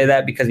hate to say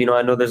that because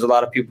I know there's a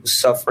lot of people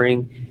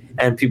suffering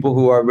and people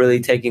who are really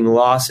taking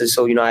losses.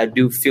 So I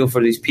do feel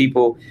for these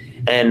people,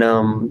 and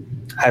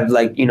I've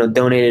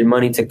donated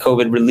money to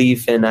COVID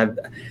relief, and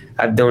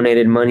I've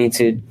donated money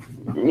to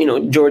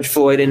George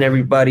Floyd and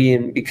everybody,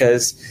 and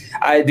because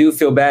I do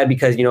feel bad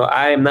because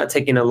I am not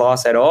taking a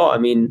loss at all. I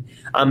mean,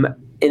 I'm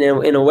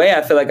in a way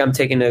I feel like I'm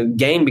taking a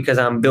gain because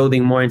I'm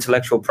building more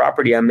intellectual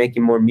property. I'm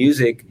making more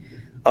music.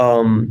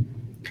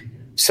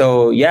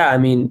 So yeah, I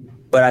mean,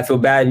 but I feel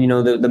bad,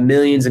 the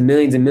millions and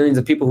millions and millions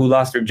of people who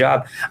lost their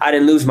job. I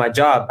didn't lose my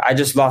job. I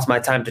just lost my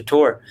time to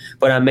tour,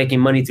 but I'm making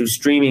money through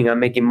streaming.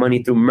 I'm making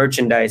money through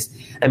merchandise.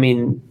 I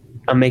mean,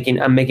 I'm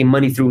making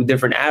money through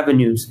different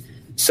avenues.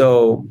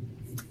 So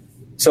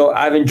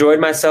I've enjoyed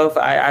myself.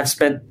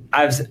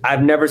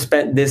 I've never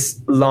spent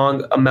this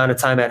long amount of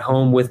time at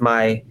home with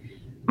my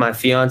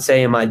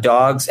fiance and my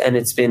dogs, and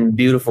it's been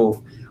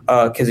beautiful.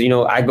 Because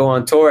I go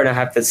on tour and I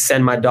have to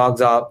send my dogs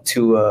out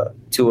to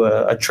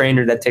a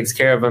trainer that takes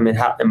care of them and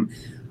help them.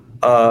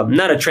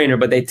 Not a trainer,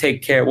 but they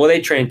take care. Well, they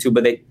train too,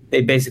 but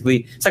they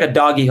basically, it's like a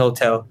doggy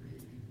hotel,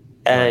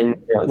 and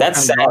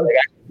that's sad.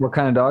 What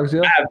kind of dogs do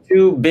you have? I have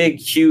 2 big,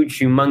 huge,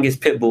 humongous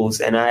pit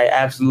bulls, and I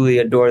absolutely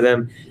adore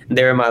them.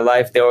 They're in my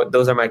life.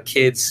 Those are my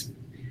kids.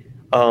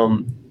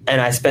 And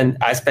I spend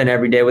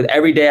every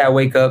day I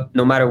wake up,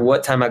 no matter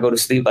what time I go to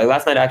sleep. Like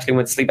last night, I actually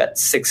went to sleep at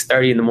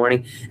 6:30 in the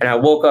morning, and I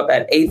woke up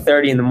at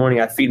 8:30 in the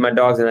morning. I feed my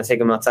dogs and I take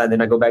them outside.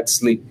 Then I go back to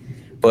sleep.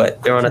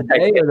 But they're on a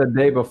day or the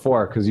day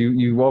before, because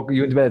you went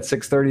to bed at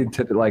 6:30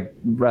 to like.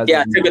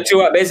 Yeah, I took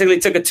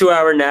a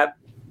 2-hour nap.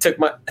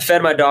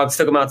 Fed my dogs,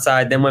 took them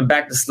outside, then went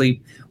back to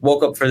sleep.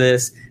 Woke up for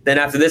this. Then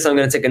after this, I'm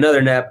gonna take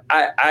another nap.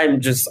 I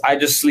just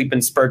sleep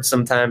in spurts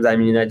sometimes. I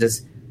mean, I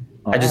just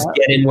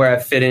get in where I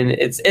fit in.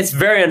 It's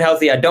very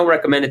unhealthy. I don't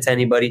recommend it to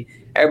anybody.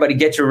 Everybody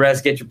get your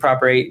rest, get your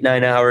proper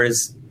 8-9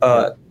 hours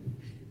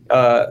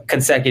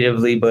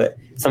consecutively. But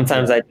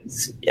sometimes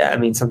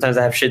sometimes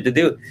I have shit to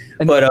do.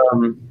 But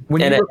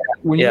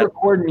when you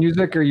record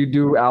music or you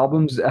do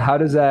albums, how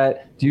does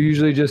that? Do you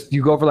usually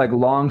you go for like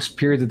long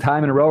periods of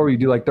time in a row, or you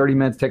do like 30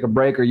 minutes, take a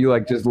break, or you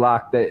like just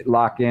lock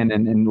in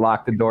and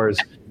lock the doors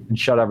and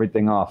shut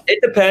everything off?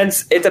 It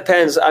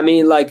depends. I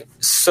mean, like,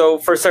 so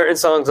for certain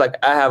songs, like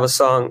I have a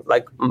song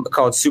like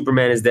called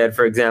Superman is Dead,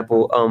 for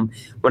example.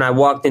 When I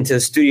walked into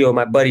the studio,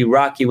 my buddy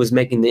Rocky was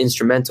making the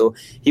instrumental.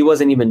 He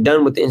wasn't even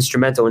done with the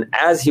instrumental. And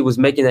as he was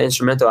making the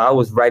instrumental, I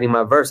was writing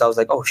my verse. I was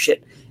like, oh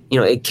shit,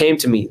 it came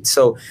to me.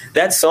 So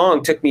that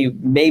song took me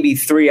maybe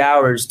 3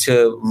 hours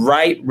to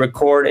write,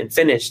 record, and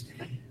finish.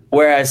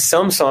 Whereas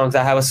some songs,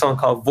 I have a song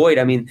called Void.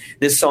 I mean,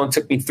 this song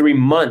took me 3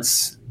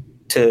 months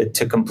to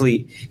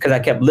complete because I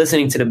kept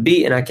listening to the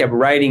beat and I kept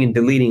writing and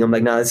deleting. I'm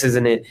like, no, this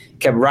isn't it.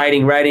 Kept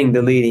writing,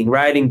 deleting.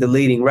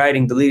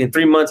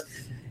 3 months,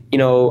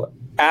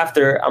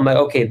 after I'm like,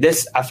 okay,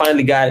 I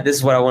finally got it. This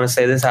is what I want to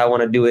say. This is how I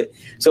want to do it.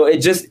 So it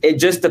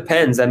just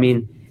depends. I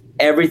mean,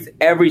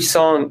 every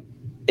song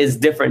is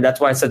different. That's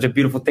why it's such a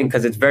beautiful thing,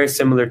 because it's very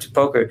similar to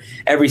poker.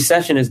 Every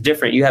session is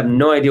different. You have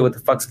no idea what the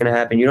fuck's going to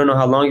happen. You don't know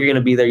how long you're going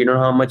to be there. You don't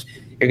know how much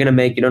you're going to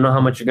make. You don't know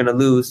how much you're going to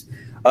lose.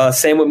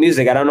 Same with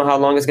music. I don't know how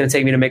long it's going to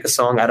take me to make a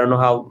song. I don't know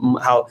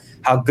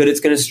how good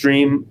it's going to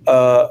stream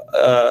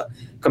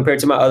compared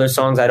to my other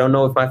songs. I don't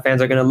know if my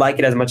fans are going to like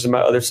it as much as my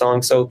other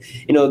songs. So,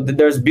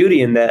 there's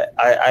beauty in that.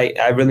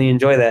 I really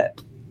enjoy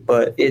that.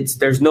 But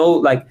there's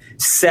no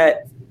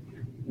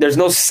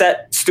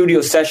set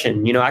studio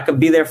session. I could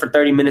be there for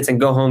 30 minutes and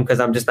go home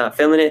because I'm just not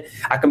feeling it.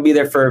 I can be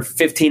there for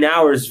 15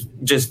 hours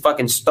just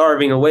fucking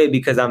starving away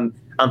because I'm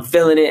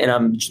feeling it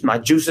and my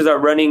juices are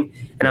running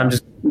and I'm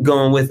just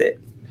going with it.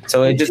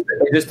 So it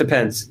just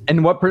depends.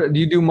 And do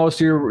you do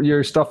most of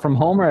your stuff from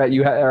home or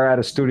at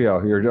a studio,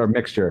 or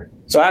mixture?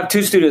 So I have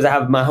 2 studios. I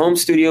have my home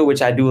studio,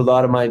 which I do a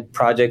lot of my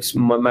projects,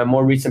 my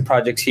more recent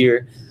projects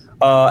here.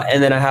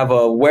 And then I have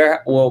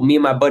me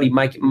and my buddy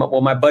Mike.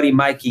 My buddy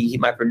Mikey,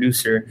 my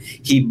producer,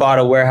 he bought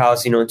a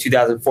warehouse, in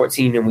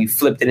 2014, and we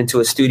flipped it into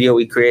a studio.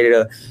 We created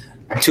a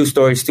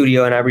 2-story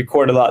studio, and I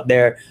record a lot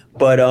there.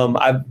 But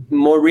I've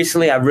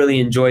really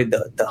enjoyed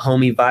the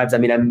homey vibes. I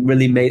mean,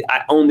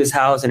 I own this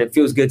house, and it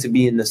feels good to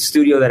be in the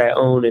studio that I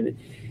own,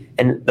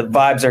 and the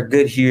vibes are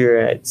good here.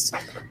 It's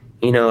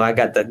I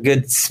got the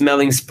good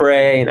smelling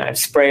spray, and I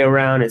spray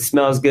around. It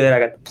smells good. I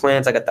got the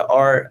plants. I got the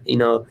art.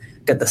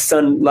 Got the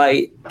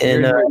sunlight,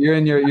 and you're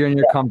in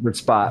your comfort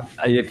spot.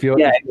 You feel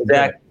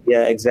exactly.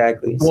 Yeah,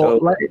 exactly. Well,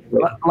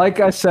 like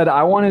I said,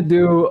 I want to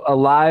do a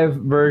live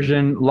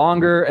version,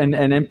 longer and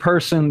in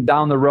person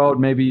down the road,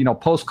 maybe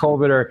post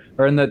COVID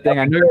or in the thing.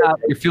 I know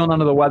you're feeling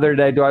under the weather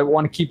today. Do I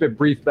want to keep it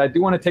brief? But I do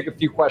want to take a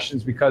few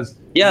questions because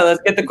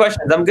let's get the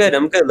questions. I'm good.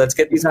 Let's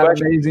get these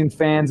questions. Amazing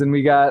fans, and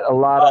we got a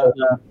lot of.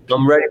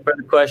 I'm ready for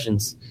the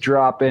questions.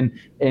 Drop in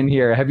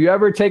here. Have you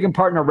ever taken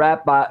part in a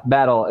rap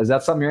battle? Is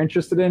that something you're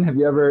interested in? Have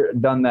you ever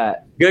done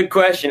that? Good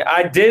question.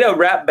 I did a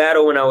rap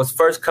battle when I was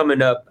first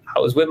coming up. I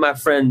was with my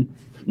friend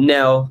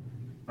Nell,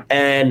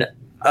 and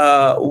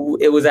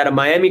it was at a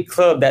Miami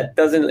club that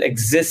doesn't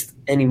exist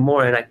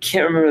anymore, and I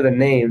can't remember the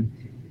name.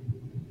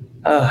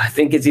 I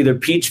think it's either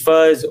Peach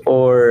Fuzz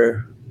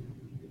or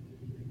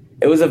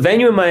it was a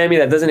venue in Miami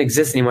that doesn't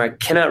exist anymore. I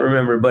cannot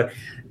remember, but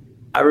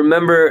I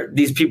remember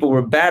these people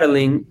were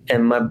battling,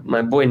 and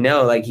my boy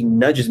Nell, like, he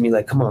nudges me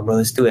like, come on, bro,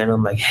 let's do it. And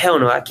I'm like, hell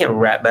no, I can't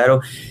rap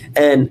battle.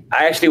 And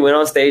I actually went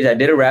on stage. I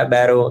did a rap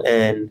battle,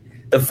 and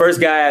the first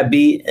guy I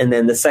beat, and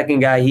then the second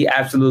guy, he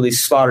absolutely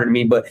slaughtered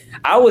me. But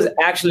I was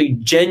actually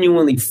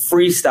genuinely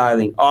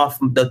freestyling off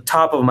the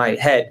top of my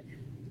head.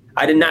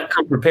 I did not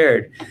come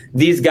prepared.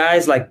 These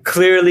guys, like,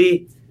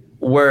 clearly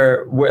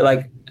were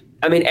like,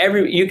 I mean,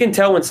 you can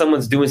tell when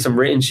someone's doing some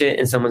written shit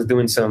and someone's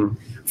doing some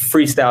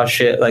freestyle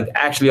shit, like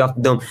actually off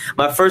the dome.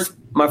 My first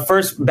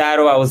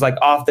battle, I was like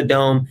off the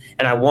dome,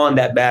 and I won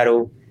that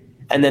battle.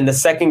 And then the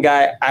second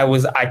guy,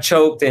 I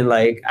choked, and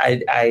like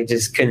I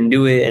just couldn't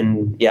do it,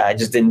 and yeah, I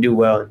just didn't do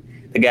well.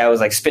 The guy was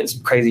like spitting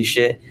some crazy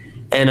shit,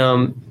 and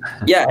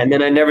and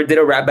then I never did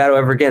a rap battle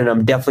ever again, and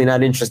I'm definitely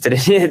not interested in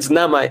it. It's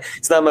not my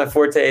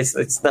forte.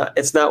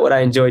 It's not what I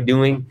enjoy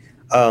doing.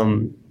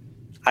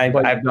 I've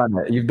done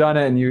it. You've done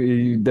it, and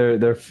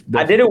they're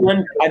I did it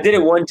one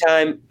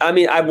time. I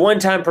mean, one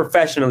time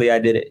professionally I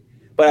did it,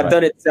 but I've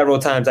done it several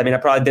times. I mean, I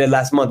probably did it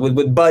last month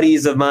with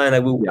buddies of mine.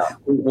 Like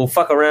we'll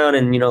fuck around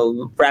and, you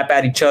know, rap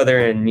at each other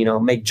and, you know,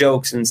 make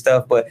jokes and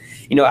stuff. But,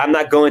 you know, I'm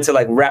not going to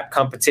like rap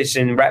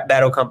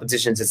battle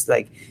competitions. It's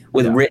like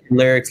with written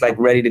lyrics, like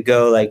ready to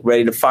go, like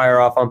ready to fire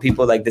off on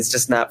people. Like, that's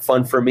just not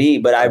fun for me.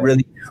 But I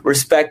really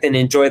respect and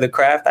enjoy the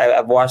craft.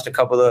 I've watched a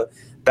couple of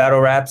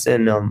battle raps,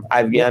 and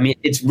I mean,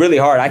 it's really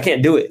hard. I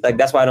can't do it. Like,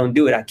 that's why I don't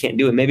do it. I can't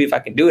do it. Maybe if I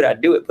could do it, I'd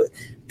do it, but I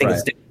think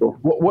it's difficult.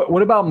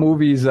 What about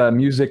movies,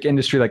 music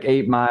industry, like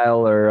 8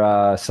 Mile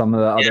or some of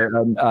the other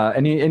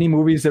any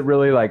movies that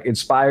really like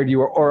inspired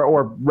you,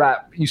 or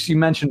rap? You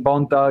mentioned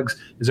Bone Thugs.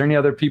 Is there any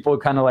other people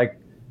kind of like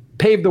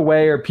paved the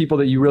way, or people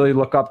that you really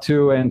look up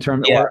to in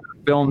terms of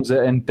films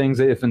and things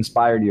that have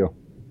inspired you?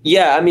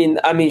 Yeah, I mean,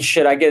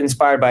 shit. I get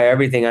inspired by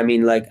everything. I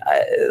mean,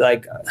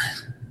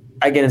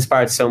 I get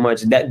inspired so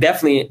much. That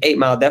definitely 8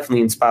 Mile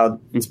definitely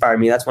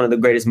inspired me. That's one of the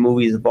greatest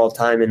movies of all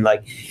time, and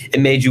like, it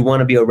made you want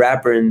to be a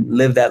rapper and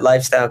live that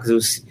lifestyle because it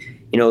was,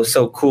 you know,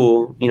 so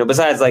cool. You know,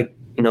 besides like,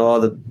 you know,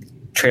 all the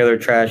trailer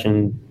trash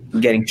and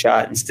getting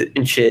shot and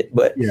shit,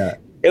 but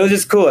it was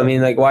just cool. I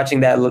mean, like,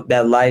 watching that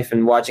life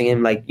and watching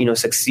him, like, you know,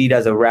 succeed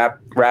as a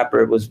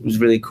rapper was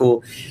really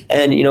cool.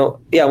 And, you know,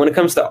 when it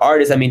comes to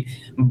artists, I mean,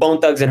 Bone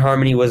Thugs and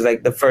Harmony was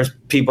like the first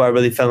people I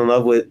really fell in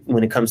love with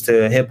when it comes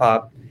to hip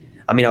hop.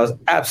 I mean, I was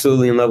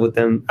absolutely in love with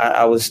them.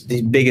 I was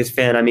the biggest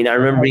fan. I mean, I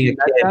remember being a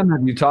kid.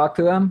 Have you talked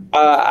to them?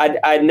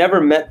 I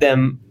never met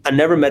them. But I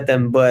never met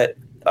them.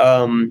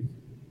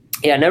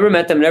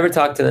 Never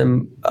talked to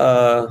them.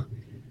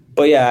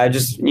 But yeah, I've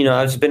just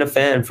been a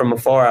fan from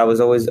afar. I was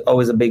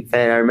always a big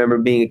fan. I remember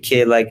being a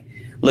kid, like,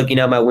 looking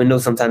out my window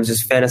sometimes,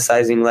 just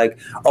fantasizing, like,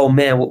 oh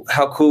man,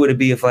 how cool would it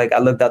be if, like, I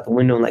looked out the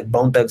window and like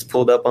Bone Thugs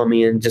pulled up on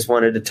me and just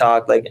wanted to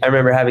talk. Like, I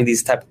remember having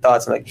these type of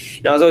thoughts, and like,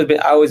 you know, I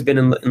always been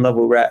in love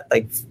with rap.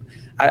 Like,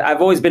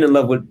 I've always been in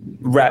love with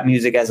rap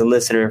music as a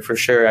listener, for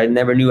sure. I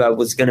never knew I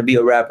was going to be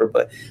a rapper,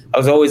 but I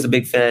was always a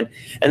big fan.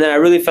 And then I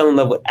really fell in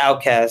love with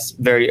Outkast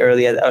very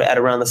early at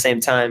around the same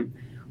time.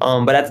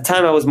 But at the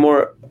time, I was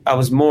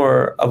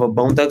more of a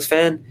Bone Thugs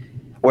fan,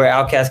 where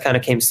Outkast kind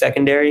of came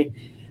secondary.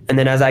 And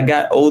then as I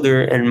got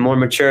older and more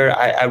mature,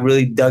 I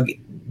really dug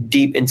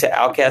deep into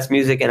Outkast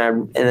music,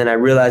 and then I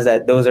realized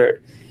that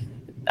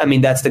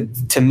that's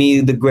to me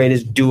the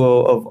greatest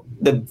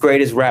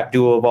rap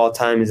duo of all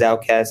time is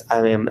Outkast.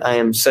 I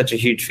am such a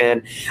huge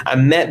fan. I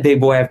met Big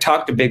Boy. I've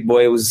talked to Big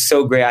Boy. It was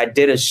so great. I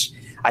did a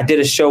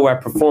show where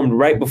I performed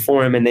right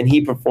before him, and then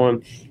he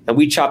performed, and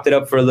we chopped it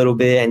up for a little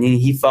bit, and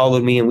he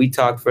followed me, and we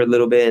talked for a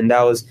little bit, and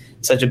that was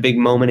such a big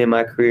moment in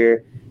my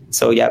career.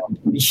 So yeah,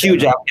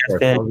 huge Outkast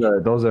fan.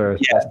 Those are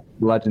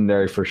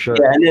legendary for sure.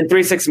 Yeah, and then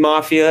 3 6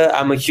 Mafia.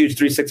 I'm a huge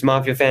 3 6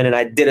 Mafia fan, and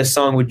I did a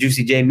song with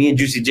Juicy J. Me and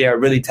Juicy J are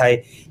really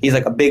tight. He's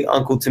like a big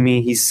uncle to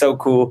me. He's so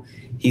cool.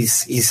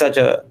 He's such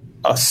a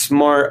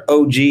smart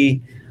OG,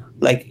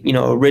 like, you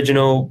know,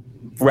 original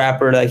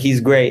rapper. Like, he's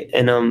great.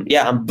 And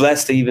I'm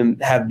blessed to even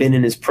have been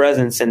in his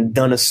presence and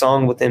done a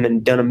song with him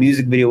and done a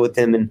music video with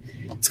him. And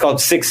it's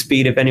called 6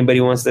 Speed. If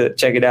anybody wants to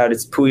check it out,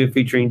 it's Puya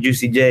featuring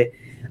Juicy J.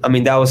 I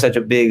mean, that was such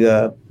a big.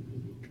 that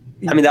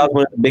was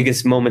one of the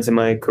biggest moments in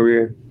my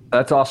career.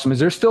 That's awesome.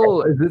 Is it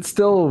still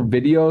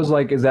videos?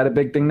 Like, is that a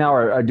big thing now,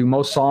 or do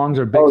most songs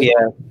or big? Oh yeah.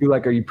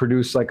 Or you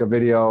produce like a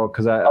video?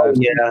 Because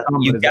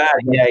you got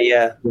it.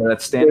 Yeah.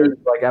 That's standard.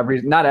 Like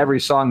not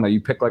every song though.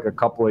 You pick like a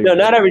couple of. No,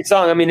 not every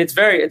song. I mean, it's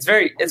very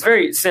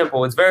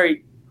simple.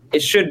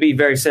 It should be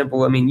very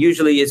simple. I mean,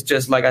 usually it's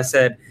just, like I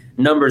said,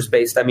 numbers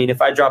based. I mean,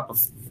 if I drop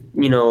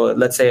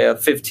let's say a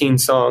 15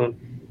 song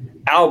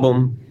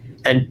album,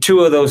 and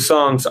 2 of those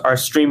songs are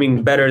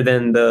streaming better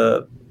than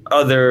the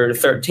other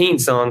 13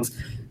 songs,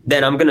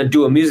 then I'm going to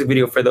do a music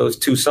video for those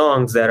 2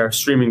 songs that are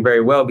streaming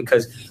very well,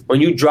 because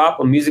when you drop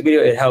a music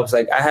video, it helps.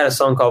 Like, I had a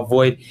song called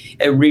Void.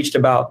 It reached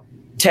about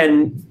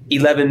 10,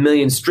 11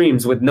 million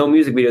streams with no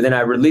music video. Then I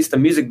released the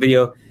music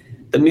video.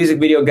 The music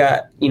video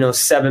got,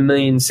 7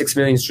 million, 6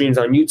 million streams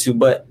on YouTube,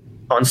 but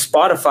on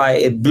Spotify,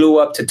 it blew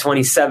up to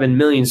 27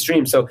 million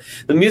streams. So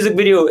the music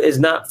video is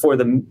not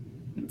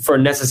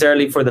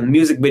necessarily for the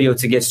music video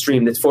to get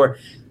streamed. It's for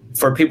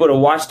for people to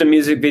watch the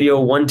music video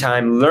one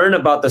time, learn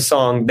about the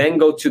song, then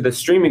go to the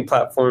streaming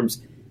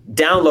platforms,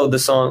 download the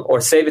song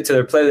or save it to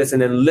their playlist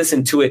and then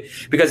listen to it,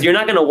 because you're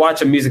not going to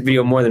watch a music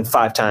video more than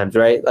 5 times,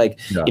 right? Like,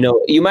 you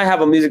know, you might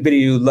have a music video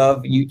you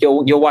love,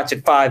 you'll watch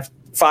it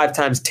five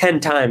times, 10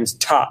 times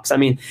tops. I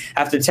mean,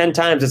 after 10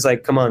 times, it's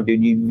like, come on,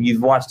 dude,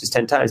 you've watched this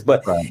 10 times.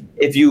 But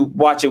if you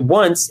watch it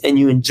once and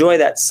you enjoy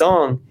that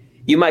song,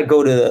 you might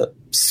go to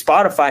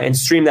Spotify and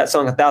stream that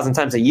song 1,000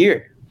 times a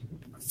year,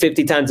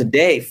 50 times a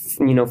day,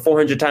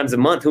 400 times a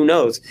month. Who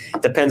knows?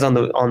 Depends on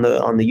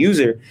the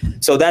user.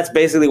 So that's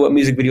basically what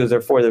music videos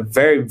are for. They're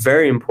very,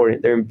 very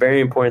important. They're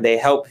very important. They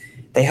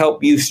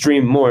help you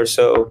stream more.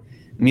 So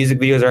music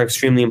videos are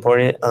extremely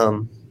important.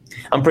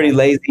 I'm pretty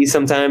lazy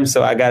sometimes,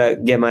 so I gotta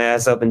get my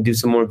ass up and do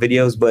some more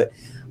videos. But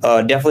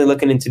definitely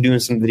looking into doing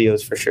some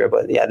videos for sure.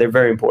 But yeah, they're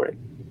very important.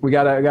 We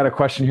got a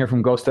question here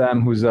from Ghost M,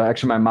 who's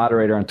actually my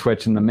moderator on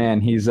Twitch, and the man.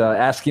 He's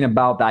asking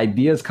about the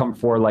ideas come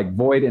for like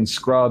Void and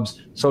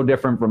Scrubs, so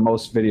different from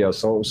most videos.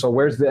 So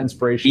where's the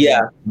inspiration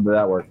for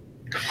that work?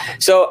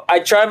 So I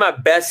try my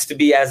best to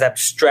be as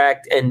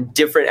abstract and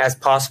different as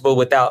possible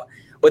without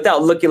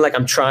looking like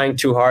I'm trying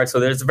too hard. So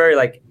there's a very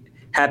like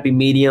happy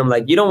medium.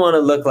 Like, you don't want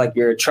to look like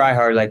you're a try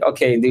hard. Like,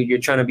 okay, dude, you're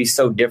trying to be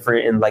so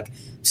different and like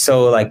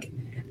so like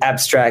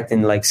abstract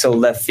and like so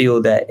left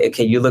field that,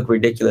 okay, you look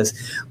ridiculous.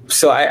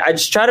 So I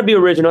just try to be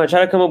original. I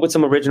try to come up with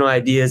some original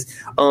ideas.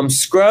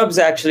 Scrubs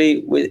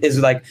actually is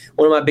like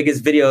one of my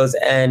biggest videos,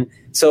 and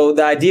so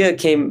the idea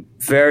came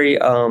very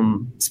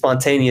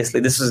spontaneously.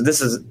 This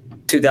is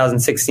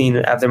 2016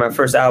 after my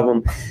first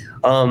album.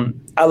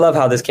 I love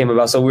how this came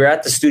about. So we're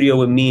at the studio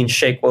with me and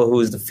Shakewell, who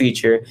is the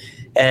feature,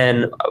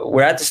 and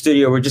we're at the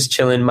studio. We're just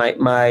chilling.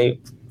 My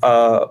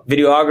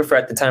videographer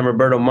at the time,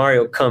 Roberto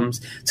Mario,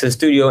 comes to the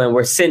studio, and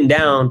we're sitting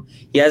down.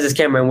 He has his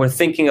camera, and we're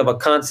thinking of a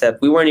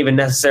concept. We weren't even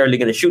necessarily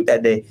going to shoot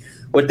that day.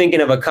 We're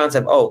thinking of a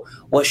concept. Oh,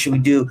 what should we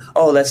do?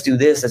 Oh, let's do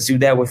this. Let's do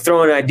that. We're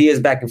throwing ideas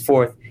back and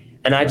forth.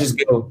 And I just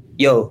go,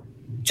 yo,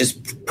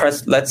 just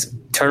press, let's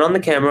turn on the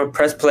camera,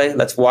 press play.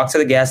 Let's walk to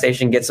the gas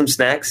station, get some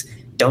snacks.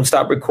 Don't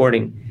stop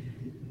recording.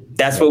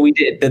 That's what we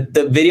did.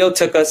 The video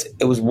took us,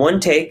 it was one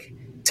take,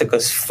 took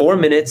us 4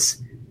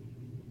 minutes.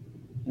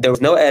 There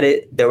was no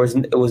edit. It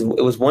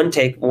was one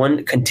take,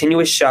 one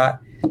continuous shot.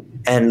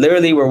 And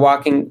literally we're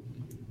walking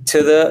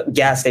to the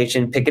gas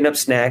station, picking up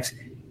snacks.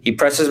 He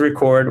presses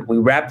record. We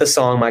rap the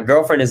song. My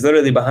girlfriend is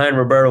literally behind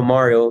Roberto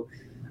Mario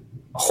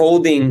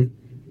holding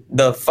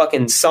the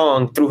fucking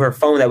song through her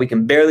phone that we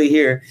can barely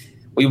hear.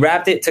 We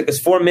rapped it. Took us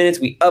 4 minutes.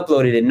 We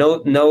uploaded it.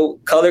 No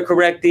color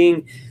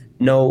correcting,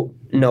 no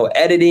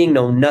editing,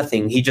 no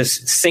nothing. He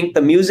just synced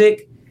the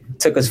music.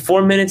 Took us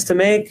 4 minutes to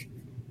make.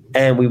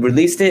 And we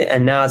released it,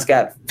 and now it's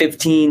got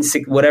 15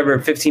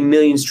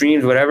 million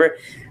streams, whatever.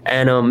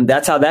 And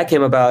that's how that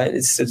came about.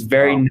 It's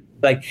very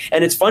like,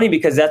 and it's funny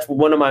because that's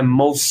one of my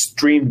most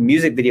streamed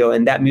music video,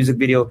 and that music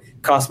video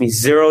cost me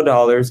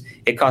 $0.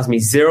 It cost me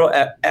zero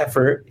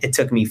effort. It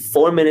took me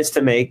 4 minutes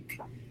to make.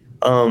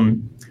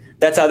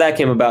 That's how that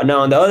came about. Now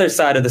on the other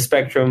side of the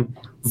spectrum,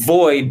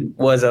 Void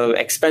was an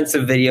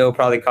expensive video,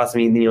 probably cost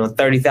me,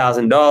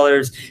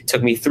 $30,000.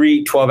 Took me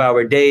 3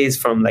 12-hour days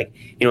from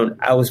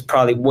I was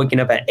probably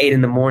waking up at 8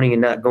 in the morning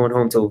and not going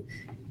home till,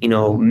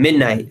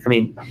 midnight. I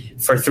mean,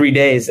 for 3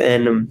 days.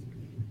 And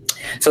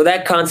so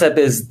that concept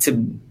is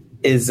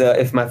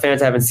if my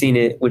fans haven't seen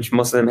it, which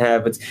most of them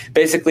have, it's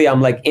basically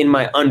I'm like in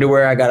my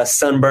underwear. I got a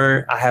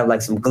sunburn. I have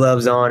like some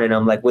gloves on, and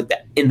I'm like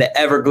in the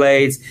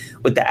Everglades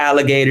with the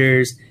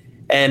alligators.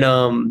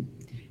 And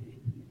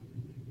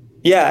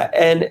yeah,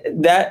 and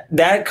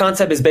that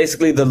concept is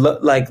basically the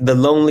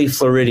lonely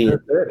Floridian.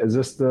 Is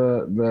this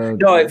the?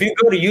 No, if you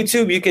go to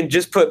YouTube, you can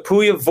just put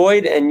Puya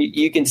Void, and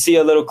you can see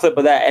a little clip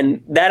of that.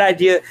 And that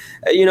idea,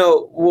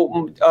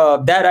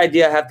 that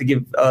idea, I have to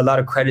give a lot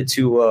of credit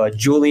to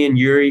Julian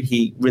Yuri.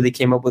 He really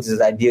came up with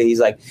this idea. He's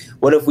like,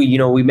 what if we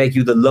make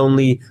you the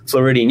lonely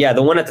Floridian? Yeah,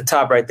 the one at the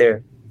top right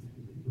there.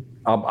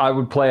 I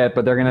would play it,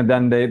 but they're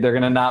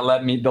gonna not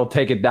let me. They'll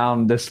take it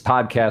down this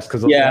podcast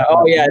because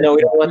no, we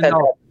don't want that.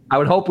 I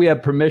would hope we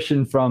have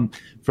permission from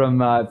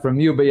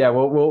you, but yeah,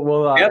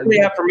 we'll definitely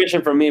have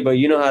permission from me, but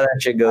you know how that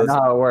shit goes. I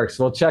know how it works.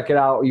 We'll check it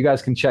out. You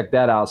guys can check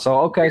that out.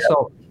 So okay, yeah.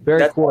 So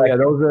very cool. Yeah,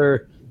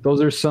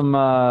 those are some.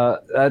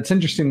 That's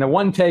interesting. The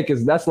one take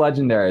that's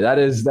legendary.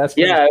 That's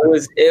yeah.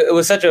 It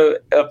was such a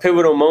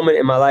pivotal moment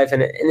in my life,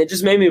 and it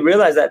just made me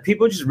realize that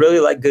people just really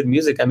like good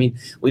music. I mean,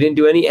 we didn't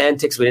do any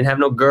antics. We didn't have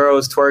no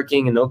girls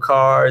twerking and no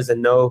cars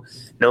and no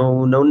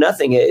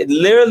nothing. It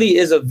literally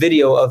is a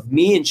video of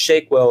me and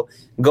Shakewell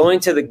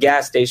going to the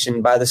gas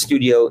station by the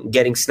studio and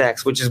getting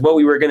snacks, which is what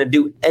we were going to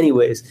do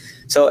anyways.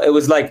 So it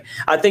was like,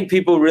 I think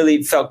people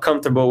really felt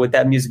comfortable with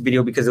that music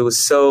video because it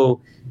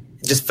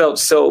just felt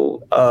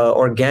so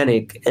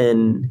organic.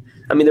 And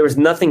I mean, there was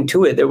nothing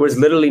to it. There was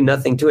literally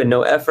nothing to it.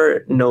 No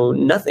effort, no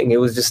nothing. It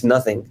was just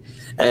nothing.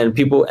 And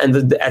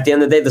at the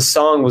end of the day, the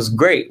song was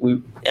great.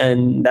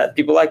 And that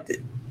people liked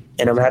it.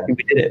 And I'm happy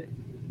we did it.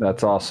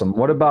 That's awesome.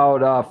 What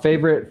about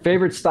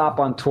favorite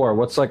stop on tour?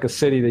 What's like a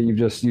city that you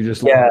just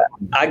Yeah,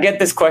 love? I get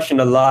this question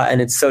a lot,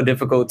 and it's so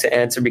difficult to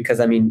answer because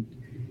I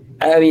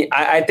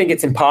think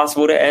it's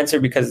impossible to answer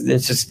because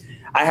it's just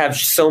I have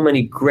so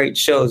many great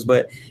shows.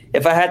 But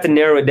if I had to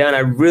narrow it down, I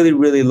really,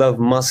 really love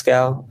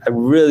Moscow. I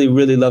really,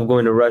 really love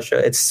going to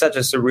Russia. It's such a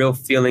surreal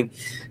feeling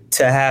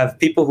to have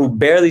people who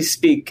barely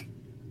speak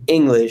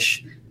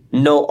English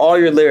know all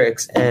your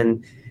lyrics,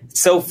 and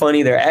it's so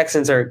funny. Their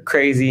accents are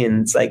crazy,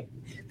 and it's like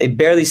they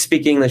barely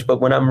speak English,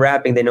 but when I'm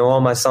rapping, they know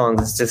all my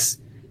songs.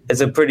 It's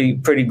a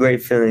pretty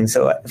great feeling.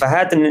 So if I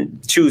had to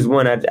choose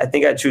one, I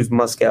think I'd choose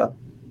Moscow.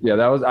 Yeah,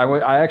 that was I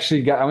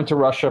went to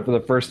Russia for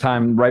the first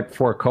time right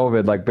before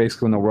COVID, like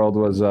basically when the world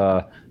was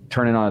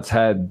turning on its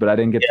head. But I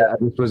didn't get to.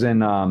 This was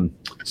in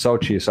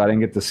Sochi, so I didn't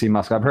get to see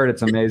Moscow. I've heard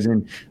it's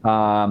amazing.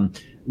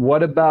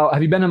 What about?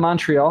 Have you been to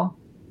Montreal?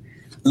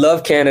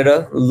 Love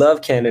Canada.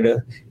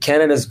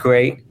 Canada's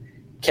great.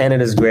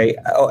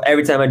 Oh,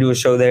 every time I do a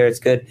show there, it's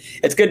good.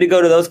 It's good to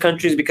go to those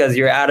countries because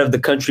you're out of the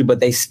country, but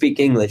they speak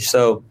English.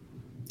 So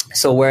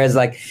whereas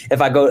like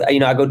if I go,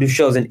 I go do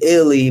shows in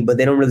Italy, but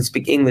they don't really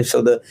speak English.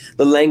 So the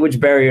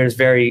language barrier is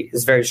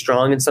very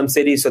strong in some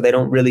cities. So they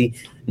don't really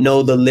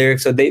know the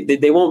lyrics. So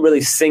they won't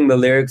really sing the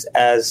lyrics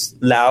as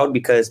loud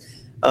because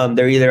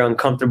they're either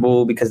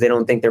uncomfortable because they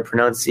don't think they're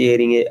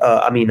pronunciating it.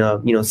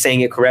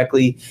 Saying it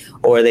correctly,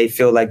 or they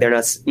feel like they're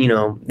not,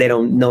 they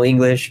don't know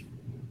English.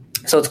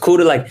 So it's cool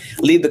to like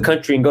leave the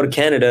country and go to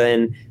Canada,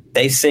 and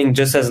they sing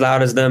just as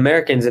loud as the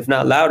Americans, if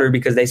not louder,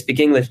 because they speak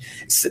English.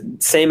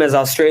 Same as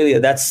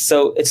Australia.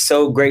 It's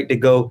so great to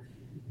go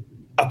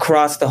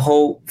across the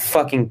whole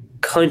fucking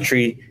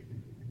country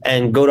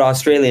and go to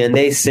Australia, and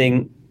they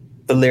sing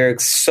the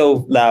lyrics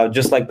so loud,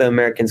 just like the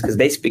Americans, because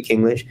they speak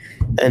English.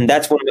 And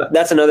that's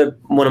another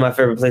one of my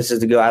favorite places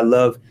to go. I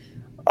love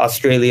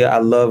Australia. I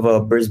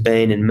love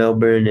Brisbane and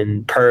Melbourne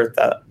and Perth.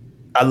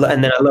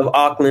 And then I love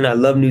Auckland. I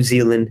love New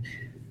Zealand.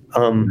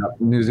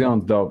 New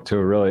Zealand's dope too,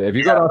 really. If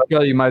you go to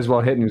Australia, you might as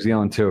well hit New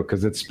Zealand too,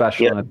 because it's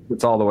special. Yeah. And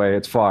it's all the way.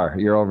 It's far.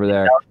 You're over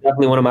there.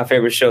 Definitely one of my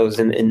favorite shows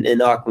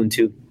in Auckland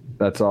too.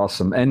 That's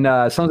awesome. And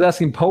someone's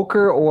asking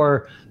poker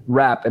or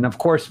rap, and of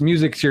course,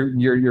 music's your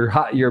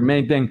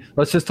main thing.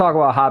 Let's just talk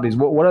about hobbies.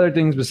 What other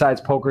things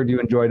besides poker do you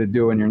enjoy to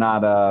do when you're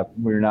not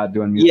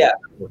doing music? Yeah.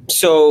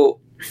 So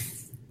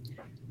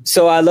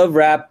I love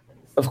rap,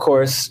 of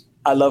course.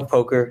 I love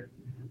poker.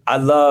 I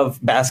love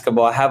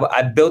basketball.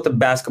 I built a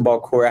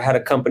basketball court. I had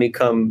a company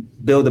come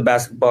build a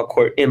basketball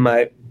court in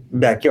my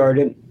backyard,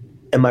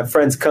 and my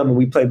friends come and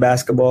we play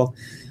basketball.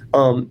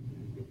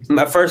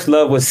 My first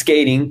love was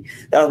skating.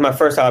 That was my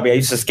first hobby. I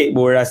used to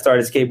skateboard. I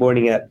started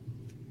skateboarding at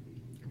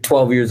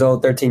 12 years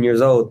old, 13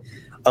 years old.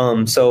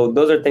 So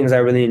those are things I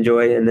really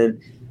enjoy. And then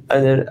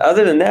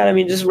other than that, I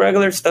mean, just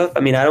regular stuff.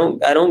 I mean, I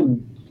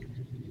don't,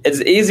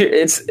 it's easier.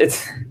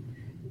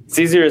 It's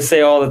easier to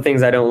say all the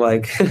things I don't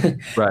like,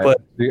 Right.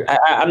 But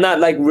I'm not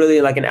like really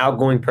like an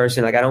outgoing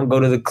person. Like I don't go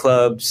to the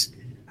clubs.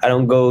 I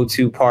don't go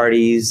to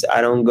parties.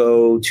 I don't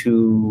go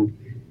to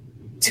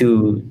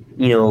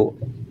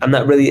I'm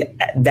not really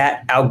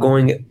that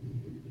outgoing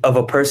of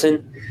a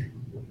person.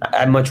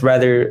 I'd much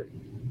rather,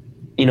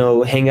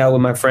 hang out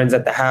with my friends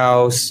at the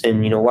house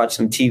and, watch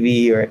some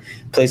TV or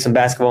play some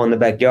basketball in the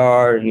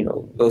backyard,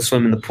 go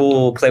swim in the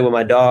pool, play with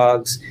my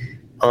dogs.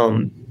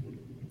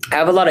 I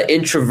have a lot of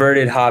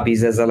introverted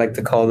hobbies, as I like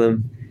to call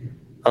them.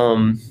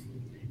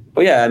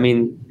 But yeah, I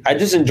mean, I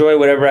just enjoy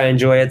whatever I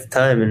enjoy at the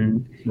time.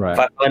 And Right. if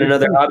I find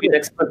another hobby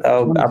next month,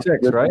 I'll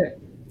 26, right?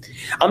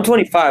 I'm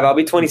 25. I'll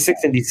be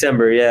 26 in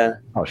December. Yeah.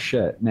 Oh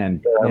shit,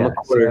 man! Yeah,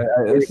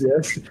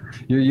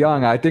 You're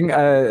young. I think,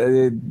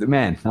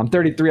 man, I'm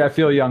 33. I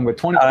feel young, but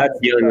 25. That's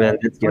young, man.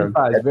 That's young.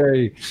 25 is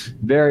very,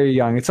 very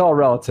young. It's all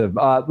relative.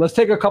 Let's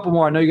take a couple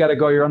more. I know you got to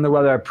go. You're on the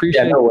weather. I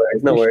appreciate it.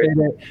 No worries.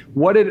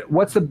 It.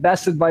 What's the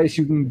best advice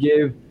you can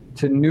give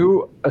to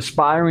new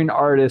aspiring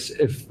artists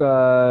if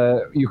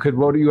you could?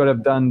 What you would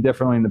have done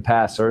differently in the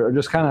past, or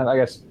just kind of, I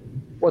guess,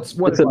 what's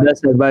the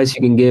best advice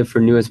you can give for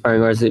new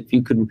aspiring artists? If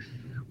you could,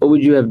 what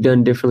would you have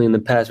done differently in the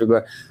past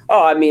regard?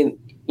 Oh, I mean,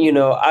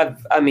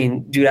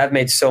 dude, I've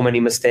made so many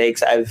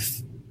mistakes.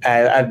 I've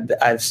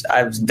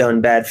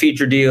done bad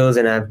feature deals,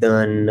 and I've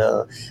done.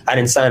 I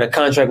didn't sign a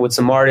contract with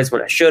some artists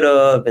when I should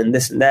have, and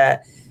this and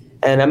that.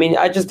 And I mean,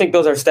 I just think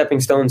those are stepping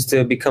stones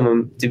to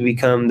become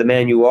the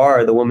man you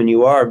are, the woman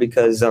you are.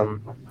 Because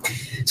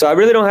so I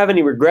really don't have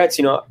any regrets.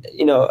 I'm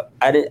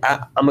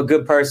a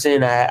good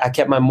person. I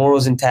kept my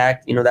morals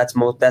intact.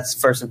 That's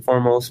first and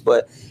foremost.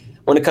 But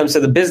when it comes to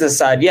the business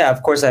side, yeah,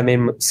 of course I made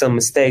some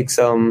mistakes.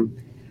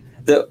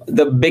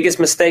 The biggest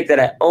mistake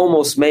that I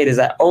almost made is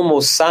I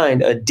almost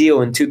signed a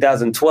deal in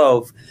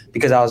 2012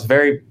 because I was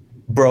very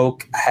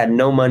broke. I had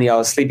no money. I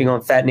was sleeping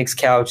on Fat Nick's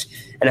couch,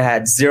 and I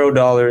had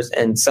 $0.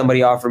 And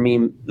somebody offered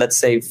me, let's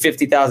say,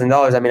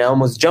 $50,000. I mean, I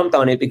almost jumped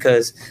on it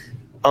because,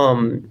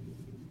 when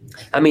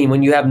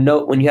you have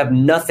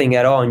nothing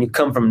at all, and you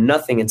come from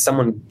nothing, and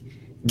someone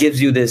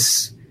gives you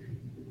this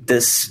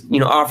this,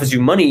 offers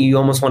you money, you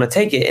almost want to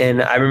take it.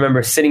 And I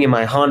remember sitting in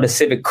my Honda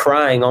Civic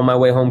crying on my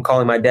way home,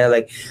 calling my dad,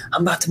 like,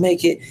 I'm about to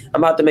make it.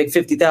 I'm about to make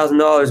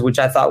 $50,000, which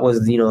I thought was,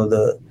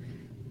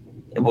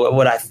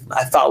 what I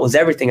thought was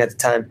everything at the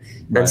time.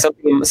 And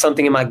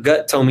something in my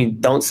gut told me,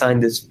 don't sign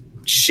this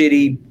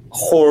shitty,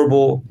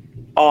 horrible,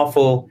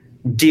 awful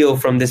deal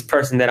from this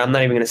person that I'm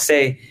not even going to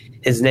say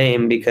his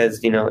name because,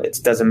 it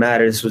doesn't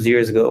matter. This was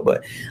years ago,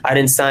 but I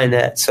didn't sign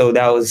that. So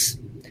that was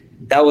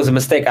a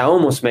mistake I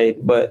almost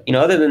made. But,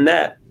 other than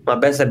that, my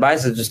best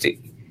advice is just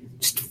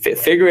to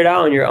figure it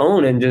out on your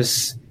own and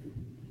just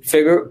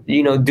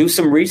do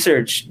some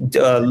research,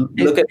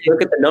 look at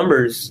the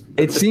numbers.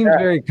 It seems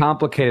very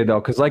complicated though,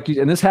 because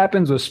and this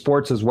happens with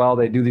sports as well.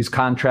 They do these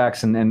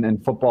contracts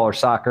and football or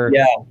soccer.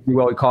 Yeah,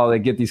 what we call it.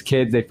 They get these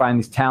kids, they find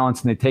these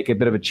talents, and they take a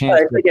bit of a chance.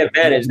 Yeah, they take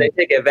advantage. They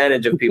take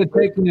advantage of people.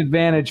 They're taking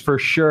advantage for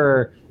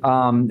sure.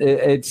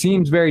 It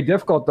seems very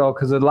difficult though,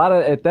 because a lot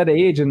of at that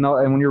age and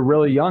when you're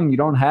really young, you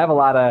don't have a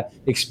lot of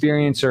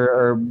experience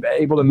or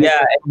able to make.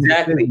 Yeah,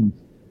 exactly. Decisions.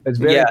 It's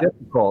very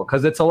difficult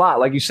because it's a lot.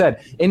 Like you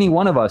said, any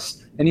one of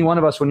us,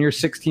 when you're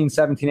 16,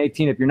 17,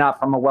 18, if you're not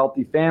from a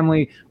wealthy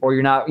family or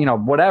you're not,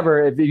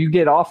 whatever, if you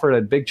get offered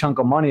a big chunk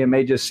of money, it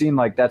may just seem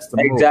like that's the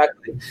move.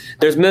 Exactly.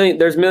 There's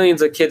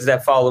millions of kids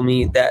that follow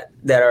me that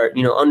are,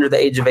 under the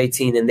age of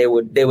 18, and they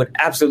would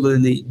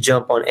absolutely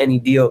jump on any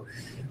deal,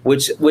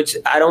 which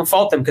I don't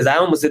fault them because I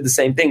almost did the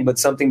same thing, but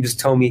something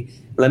just told me,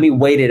 let me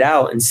wait it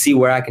out and see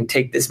where I can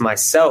take this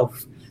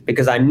myself.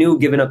 Because I knew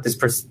giving up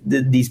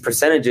these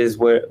percentages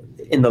were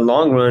in the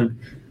long run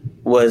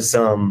was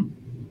going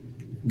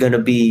to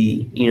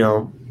be,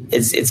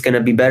 it's going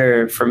to be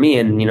better for me.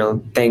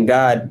 And, thank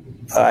God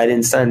I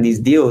didn't sign these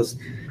deals.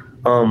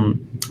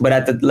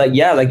 But like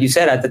you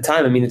said, at the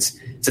time, I mean, it's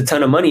a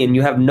ton of money and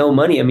you have no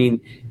money. I mean,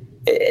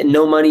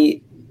 no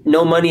money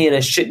in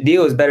a shit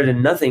deal is better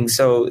than nothing.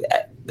 So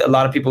a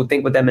lot of people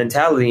think with that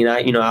mentality, and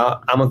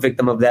I'm a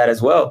victim of that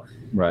as well.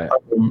 Right.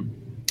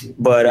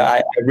 But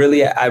I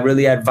really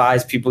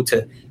advise people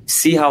to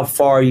see how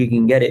far you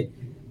can get it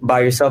by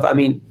yourself. I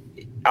mean,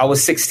 I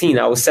was 16,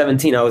 I was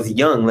 17, I was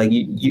young. Like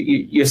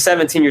you're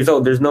 17 years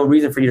old. There's no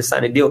reason for you to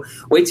sign a deal.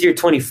 Wait till you're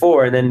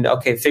 24 and then,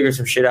 okay, figure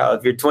some shit out.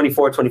 If you're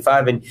 24,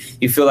 25 and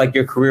you feel like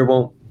your career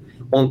won't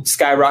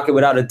skyrocket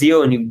without a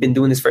deal and you've been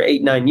doing this for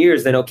 8-9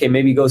 years, then okay,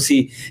 maybe go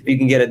see if you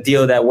can get a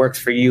deal that works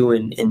for you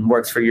and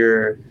works for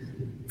your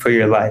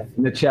life.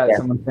 In the chat,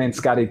 someone's saying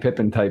Scottie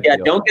Pippen type deal.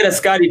 deal. Don't get a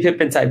Scottie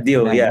Pippen type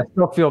deal. Man, I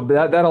still feel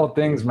that whole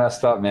thing's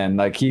messed up, man.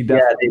 Like he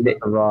definitely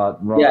raw.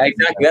 Yeah,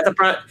 exactly.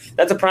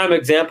 That's a prime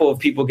example of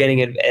people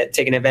getting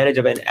taken advantage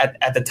of it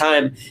at the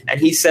time. And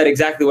he said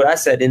exactly what I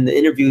said in the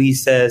interview. He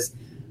says,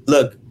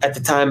 look, at the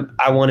time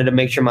I wanted to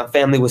make sure my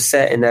family was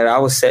set and that I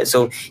was set.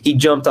 So he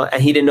jumped on,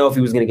 and he didn't know if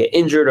he was going to get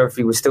injured or if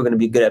he was still going to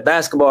be good at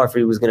basketball or if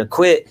he was going to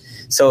quit.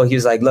 So he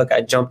was like, look,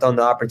 I jumped on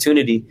the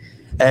opportunity.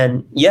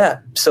 And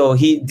so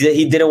he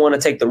didn't want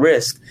to take the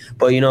risk,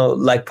 but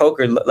like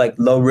poker, like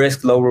low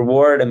risk, low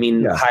reward. I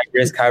mean, high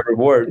risk, high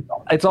reward.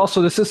 It's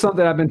also, this is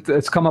something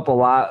it's come up a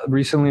lot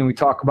recently. And we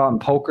talk about in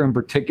poker in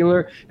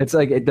particular. It's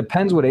like, it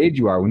depends what age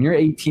you are. When you're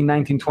 18,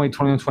 19, 20,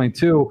 21,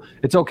 22,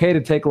 it's okay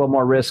to take a little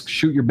more risk,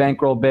 shoot your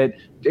bankroll a bit,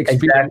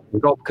 experience,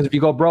 because if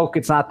you go broke,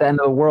 it's not the end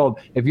of the world.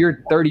 If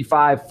you're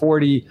 35,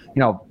 40,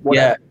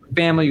 whatever,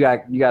 family, you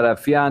got a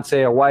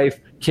fiance, a wife,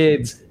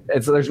 kids,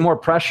 there's more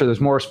pressure,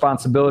 there's more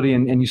responsibility,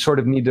 and you sort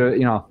of need to,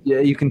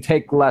 you can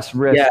take less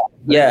risk.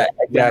 Yeah,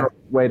 exactly.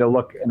 Way to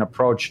look and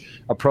approach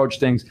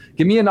things.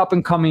 Give me an up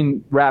and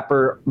coming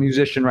rapper,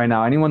 musician right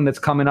now. Anyone that's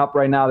coming up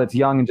right now that's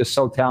young and just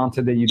so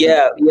talented that you.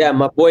 Yeah.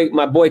 My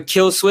boy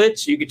Kill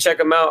Switch. You can check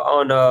him out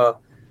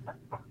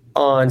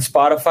on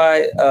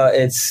Spotify.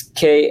 It's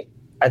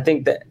I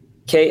think that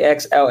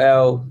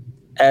KXLLSX.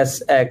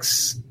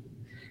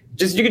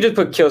 You can just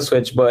put Kill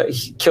Switch, but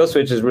Kill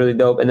Switch is really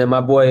dope. And then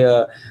my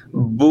boy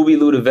Booby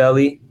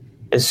Ludovelli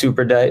is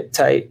super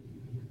tight.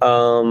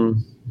 Booby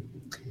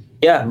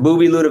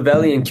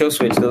Ludovelli and Kill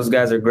Switch, those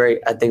guys are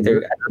great. I think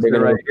they're gonna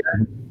right.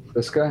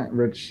 This guy,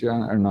 Rich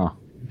Young, or no?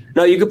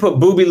 No, you could put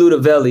Booby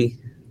Ludovelli.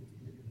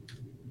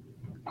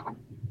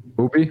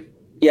 Booby?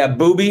 Yeah,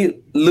 Booby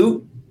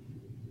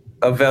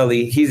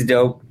Ludovelli. He's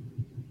dope.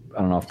 I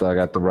don't know if I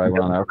got the right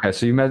one on there. Okay,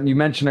 so you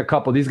mentioned a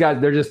couple. These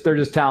guys, they're just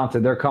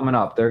talented. They're coming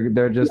up.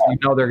 They're just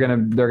they're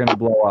gonna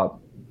blow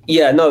up.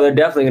 Yeah, no, they're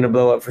definitely gonna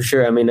blow up for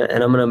sure. I mean,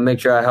 and I'm gonna make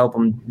sure I help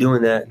them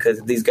doing that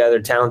because these guys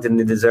are talented and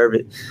they deserve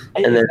it.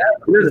 And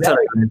there's a ton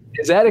of.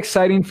 Is that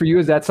exciting for you?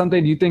 Is that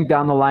something you think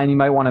down the line you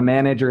might want to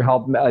manage or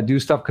help do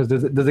stuff? Because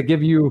does it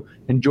give you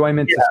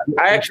enjoyment? Yeah,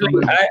 I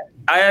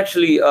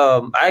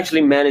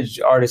actually manage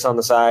artists on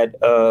the side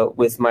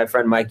with my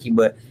friend Mikey,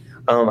 but.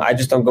 I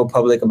just don't go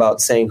public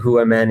about saying who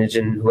I manage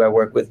and who I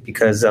work with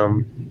because,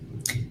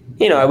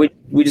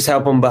 we just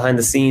help them behind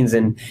the scenes.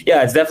 And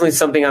it's definitely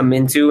something I'm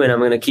into and I'm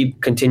going to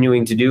keep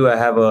continuing to do. I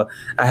have a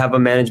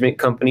management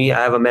company. I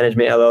have a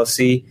management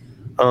LLC.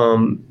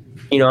 I'm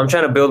trying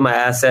to build my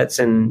assets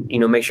and,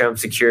 make sure I'm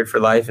secured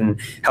for life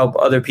and help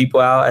other people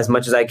out as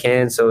much as I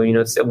can. So,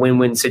 it's a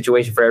win-win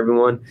situation for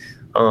everyone.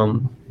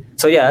 So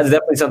So yeah, that's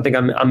definitely something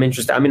I'm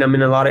interested. I mean,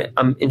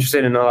 I'm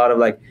interested in a lot of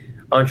like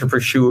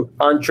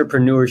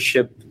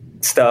entrepreneurship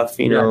stuff,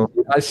 you know.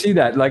 Yeah, I see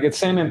that. Like it's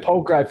same in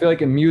poker. I feel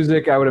like in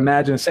music, I would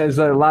imagine it says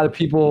that a lot of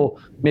people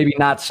maybe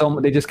not so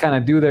they just kind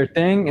of do their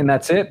thing and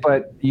that's it.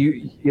 But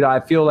you know, I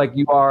feel like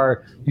you have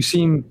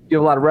a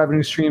lot of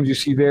revenue streams. You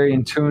seem very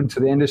in tune to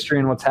the industry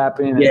and what's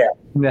happening.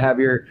 And to have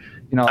your,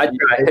 you know, I'm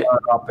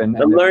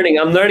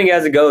learning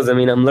as it goes. I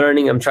mean, I'm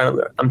trying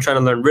to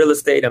learn real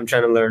estate. I'm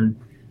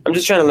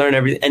just trying to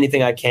learn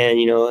anything I can,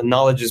 you know.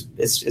 Knowledge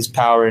is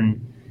power and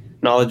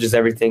knowledge is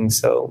everything.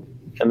 So,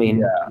 I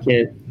mean,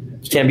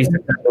 you can't be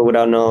successful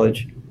without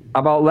knowledge.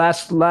 About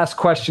last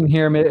question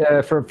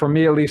here for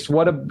me at least.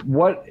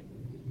 What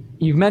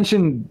you've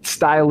mentioned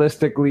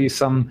stylistically,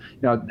 some,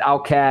 you know,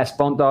 Outkast,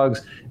 Bone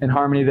Thugs, and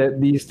Harmony,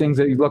 that these things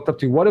that you looked up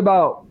to. What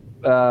about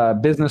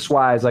business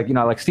wise? Like, you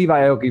know, like Steve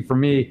Aoki for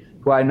me,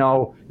 who I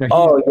know. You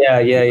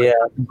know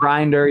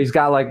grinder. He's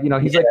got like, you know,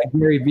 he's like the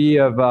Gary Vee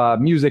of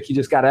music. He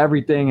just got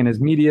everything in his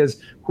medias.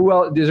 Who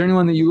else? Is there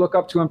anyone that you look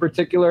up to in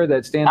particular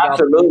that stands out?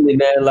 Absolutely,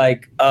 man.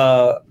 Like,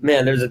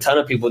 man, there's a ton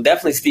of people.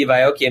 Definitely Steve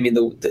Aoki. I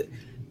mean,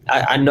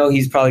 I know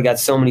he's probably got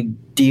so many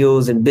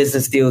deals and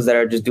business deals that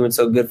are just doing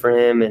so good for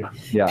him, and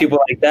people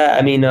like that.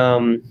 I mean,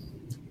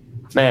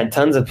 man,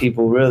 tons of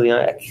people really.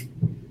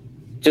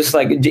 Just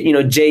like, you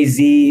know,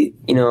 Jay-Z,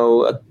 you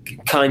know,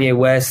 Kanye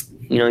West.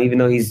 You know, even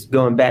though he's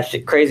going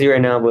batshit crazy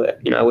right now, but,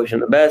 you know, I wish him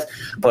the best.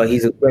 But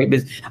he's a great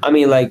business. I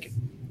mean, like,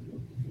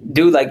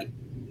 dude, like,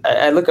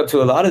 I look up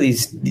to a lot of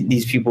these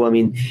people. I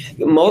mean,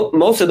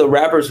 most of the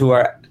rappers who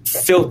are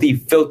filthy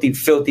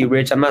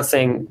rich, I'm not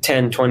saying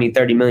 10, 20,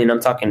 30 million. I'm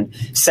talking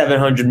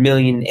 700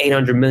 million,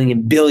 800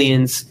 million,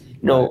 billions.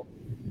 You know,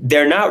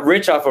 they're not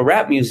rich off of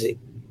rap music.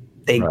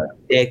 They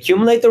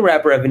accumulate the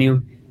rap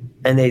revenue,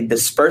 and they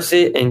disperse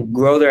it and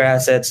grow their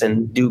assets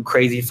and do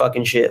crazy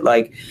fucking shit.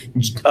 Like,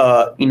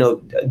 you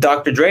know,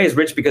 Dr. Dre is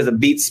rich because of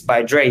Beats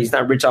by Dre. He's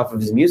not rich off of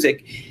his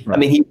music. Right. I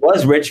mean, he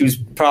was rich. He was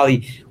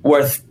probably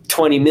worth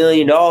 $20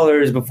 million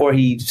before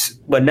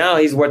but now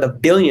he's worth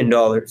 $1 billion.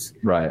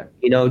 Right.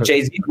 You know,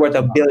 Jay-Z's worth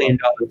 $1 billion.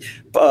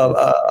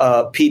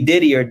 P.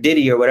 Diddy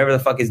or whatever the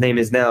fuck his name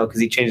is now, because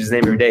he changes his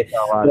name every day.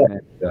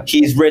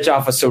 He's rich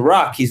off of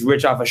Ciroc. He's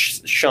rich off of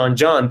Sean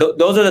John.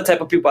 Those are the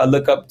type of people I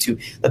look up to.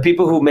 The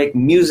people who make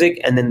music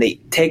and then they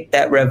take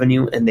that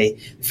revenue and they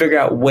figure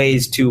out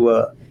ways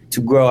to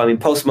grow. I mean,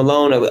 Post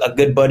Malone, a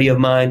good buddy of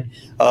mine,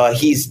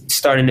 he's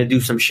starting to do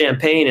some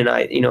champagne, and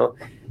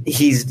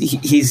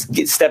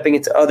he's stepping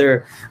into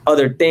other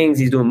things.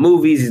 He's doing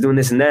movies. He's doing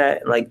this and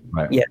that. Like,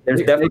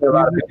 there's definitely a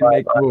lot of people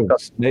make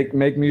moves.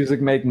 Make music,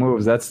 make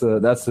moves. That's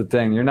the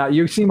thing.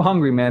 You seem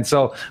hungry, man.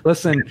 So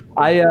listen,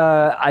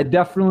 I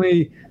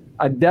definitely,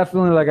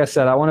 like I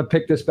said, I want to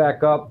pick this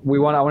back up. I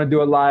want to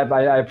do it live.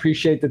 I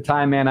appreciate the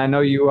time, man. I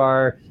know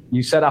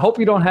you said, I hope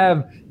you don't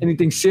have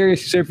anything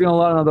serious. You said you're feeling a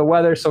lot under the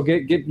weather, so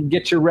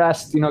get your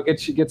rest. You know,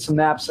 get some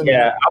naps. I'll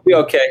be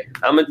okay.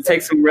 I'm gonna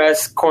take some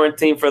rest,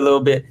 quarantine for a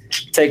little bit,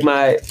 take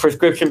my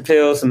prescription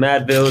pills, some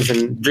Advils,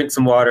 and drink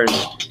some water, and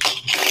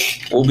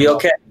we'll be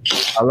okay.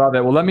 I love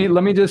it. Well,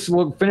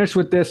 we'll finish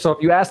with this. So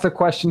if you ask the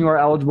question, you are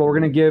eligible. We're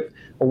gonna give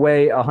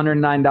away a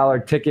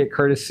 $109 ticket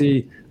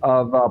courtesy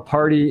of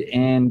Party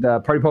and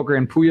Party Poker,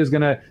 and Puya's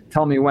gonna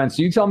tell me when.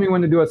 So you tell me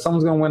when to do it.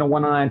 Someone's gonna win a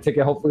 $109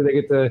 ticket. Hopefully they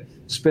get to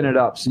spin it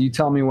up. So you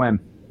tell me when.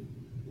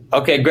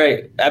 Okay,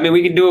 great. I mean,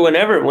 we can do it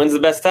whenever. When's the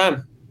best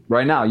time?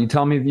 Right now. You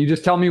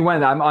just tell me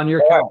when. I'm on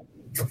your count.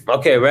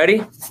 Okay,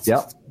 ready?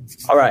 Yep.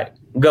 All right,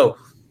 go.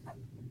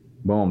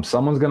 Boom.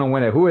 Someone's gonna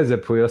win it. Who is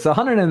it, Puya? It's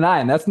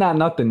 109. That's not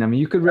nothing. I mean,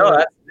 you could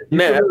really,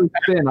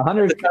 spin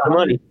 100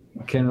 money.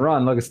 Can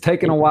run. Look, it's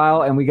taking a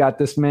while, and we got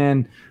this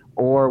man.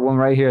 Or one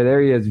right here.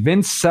 There he is.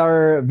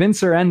 Vincer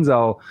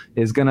Enzo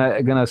is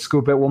gonna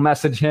scoop it. We'll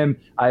message him.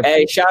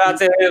 Hey, shout out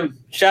to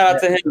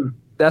him.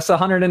 That's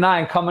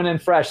 109 coming in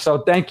fresh. So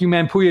thank you,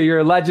 man. Puya, you're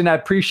a legend. I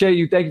appreciate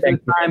you. Thank you for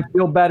the time.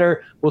 Feel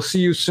better. We'll see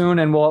you soon,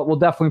 and we'll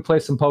definitely play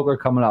some poker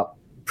coming up.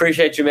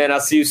 Appreciate you, man. I'll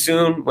see you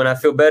soon. When I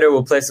feel better,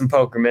 we'll play some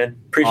poker, man.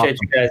 Appreciate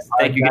you guys.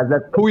 Thank you. Guys.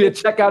 That's Puya.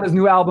 Check out his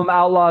new album,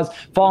 Outlaws.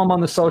 Follow him on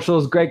the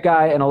socials. Great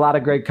guy and a lot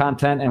of great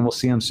content, and we'll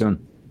see him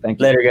soon. Thank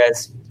you. Later,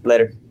 guys.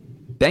 Later.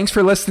 Thanks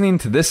for listening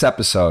to this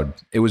episode.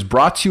 It was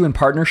brought to you in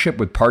partnership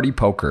with Party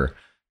Poker.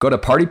 Go to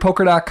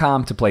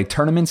partypoker.com to play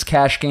tournaments,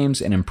 cash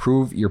games, and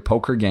improve your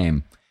poker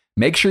game.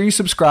 Make sure you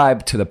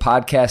subscribe to the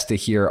podcast to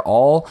hear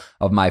all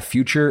of my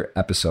future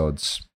episodes.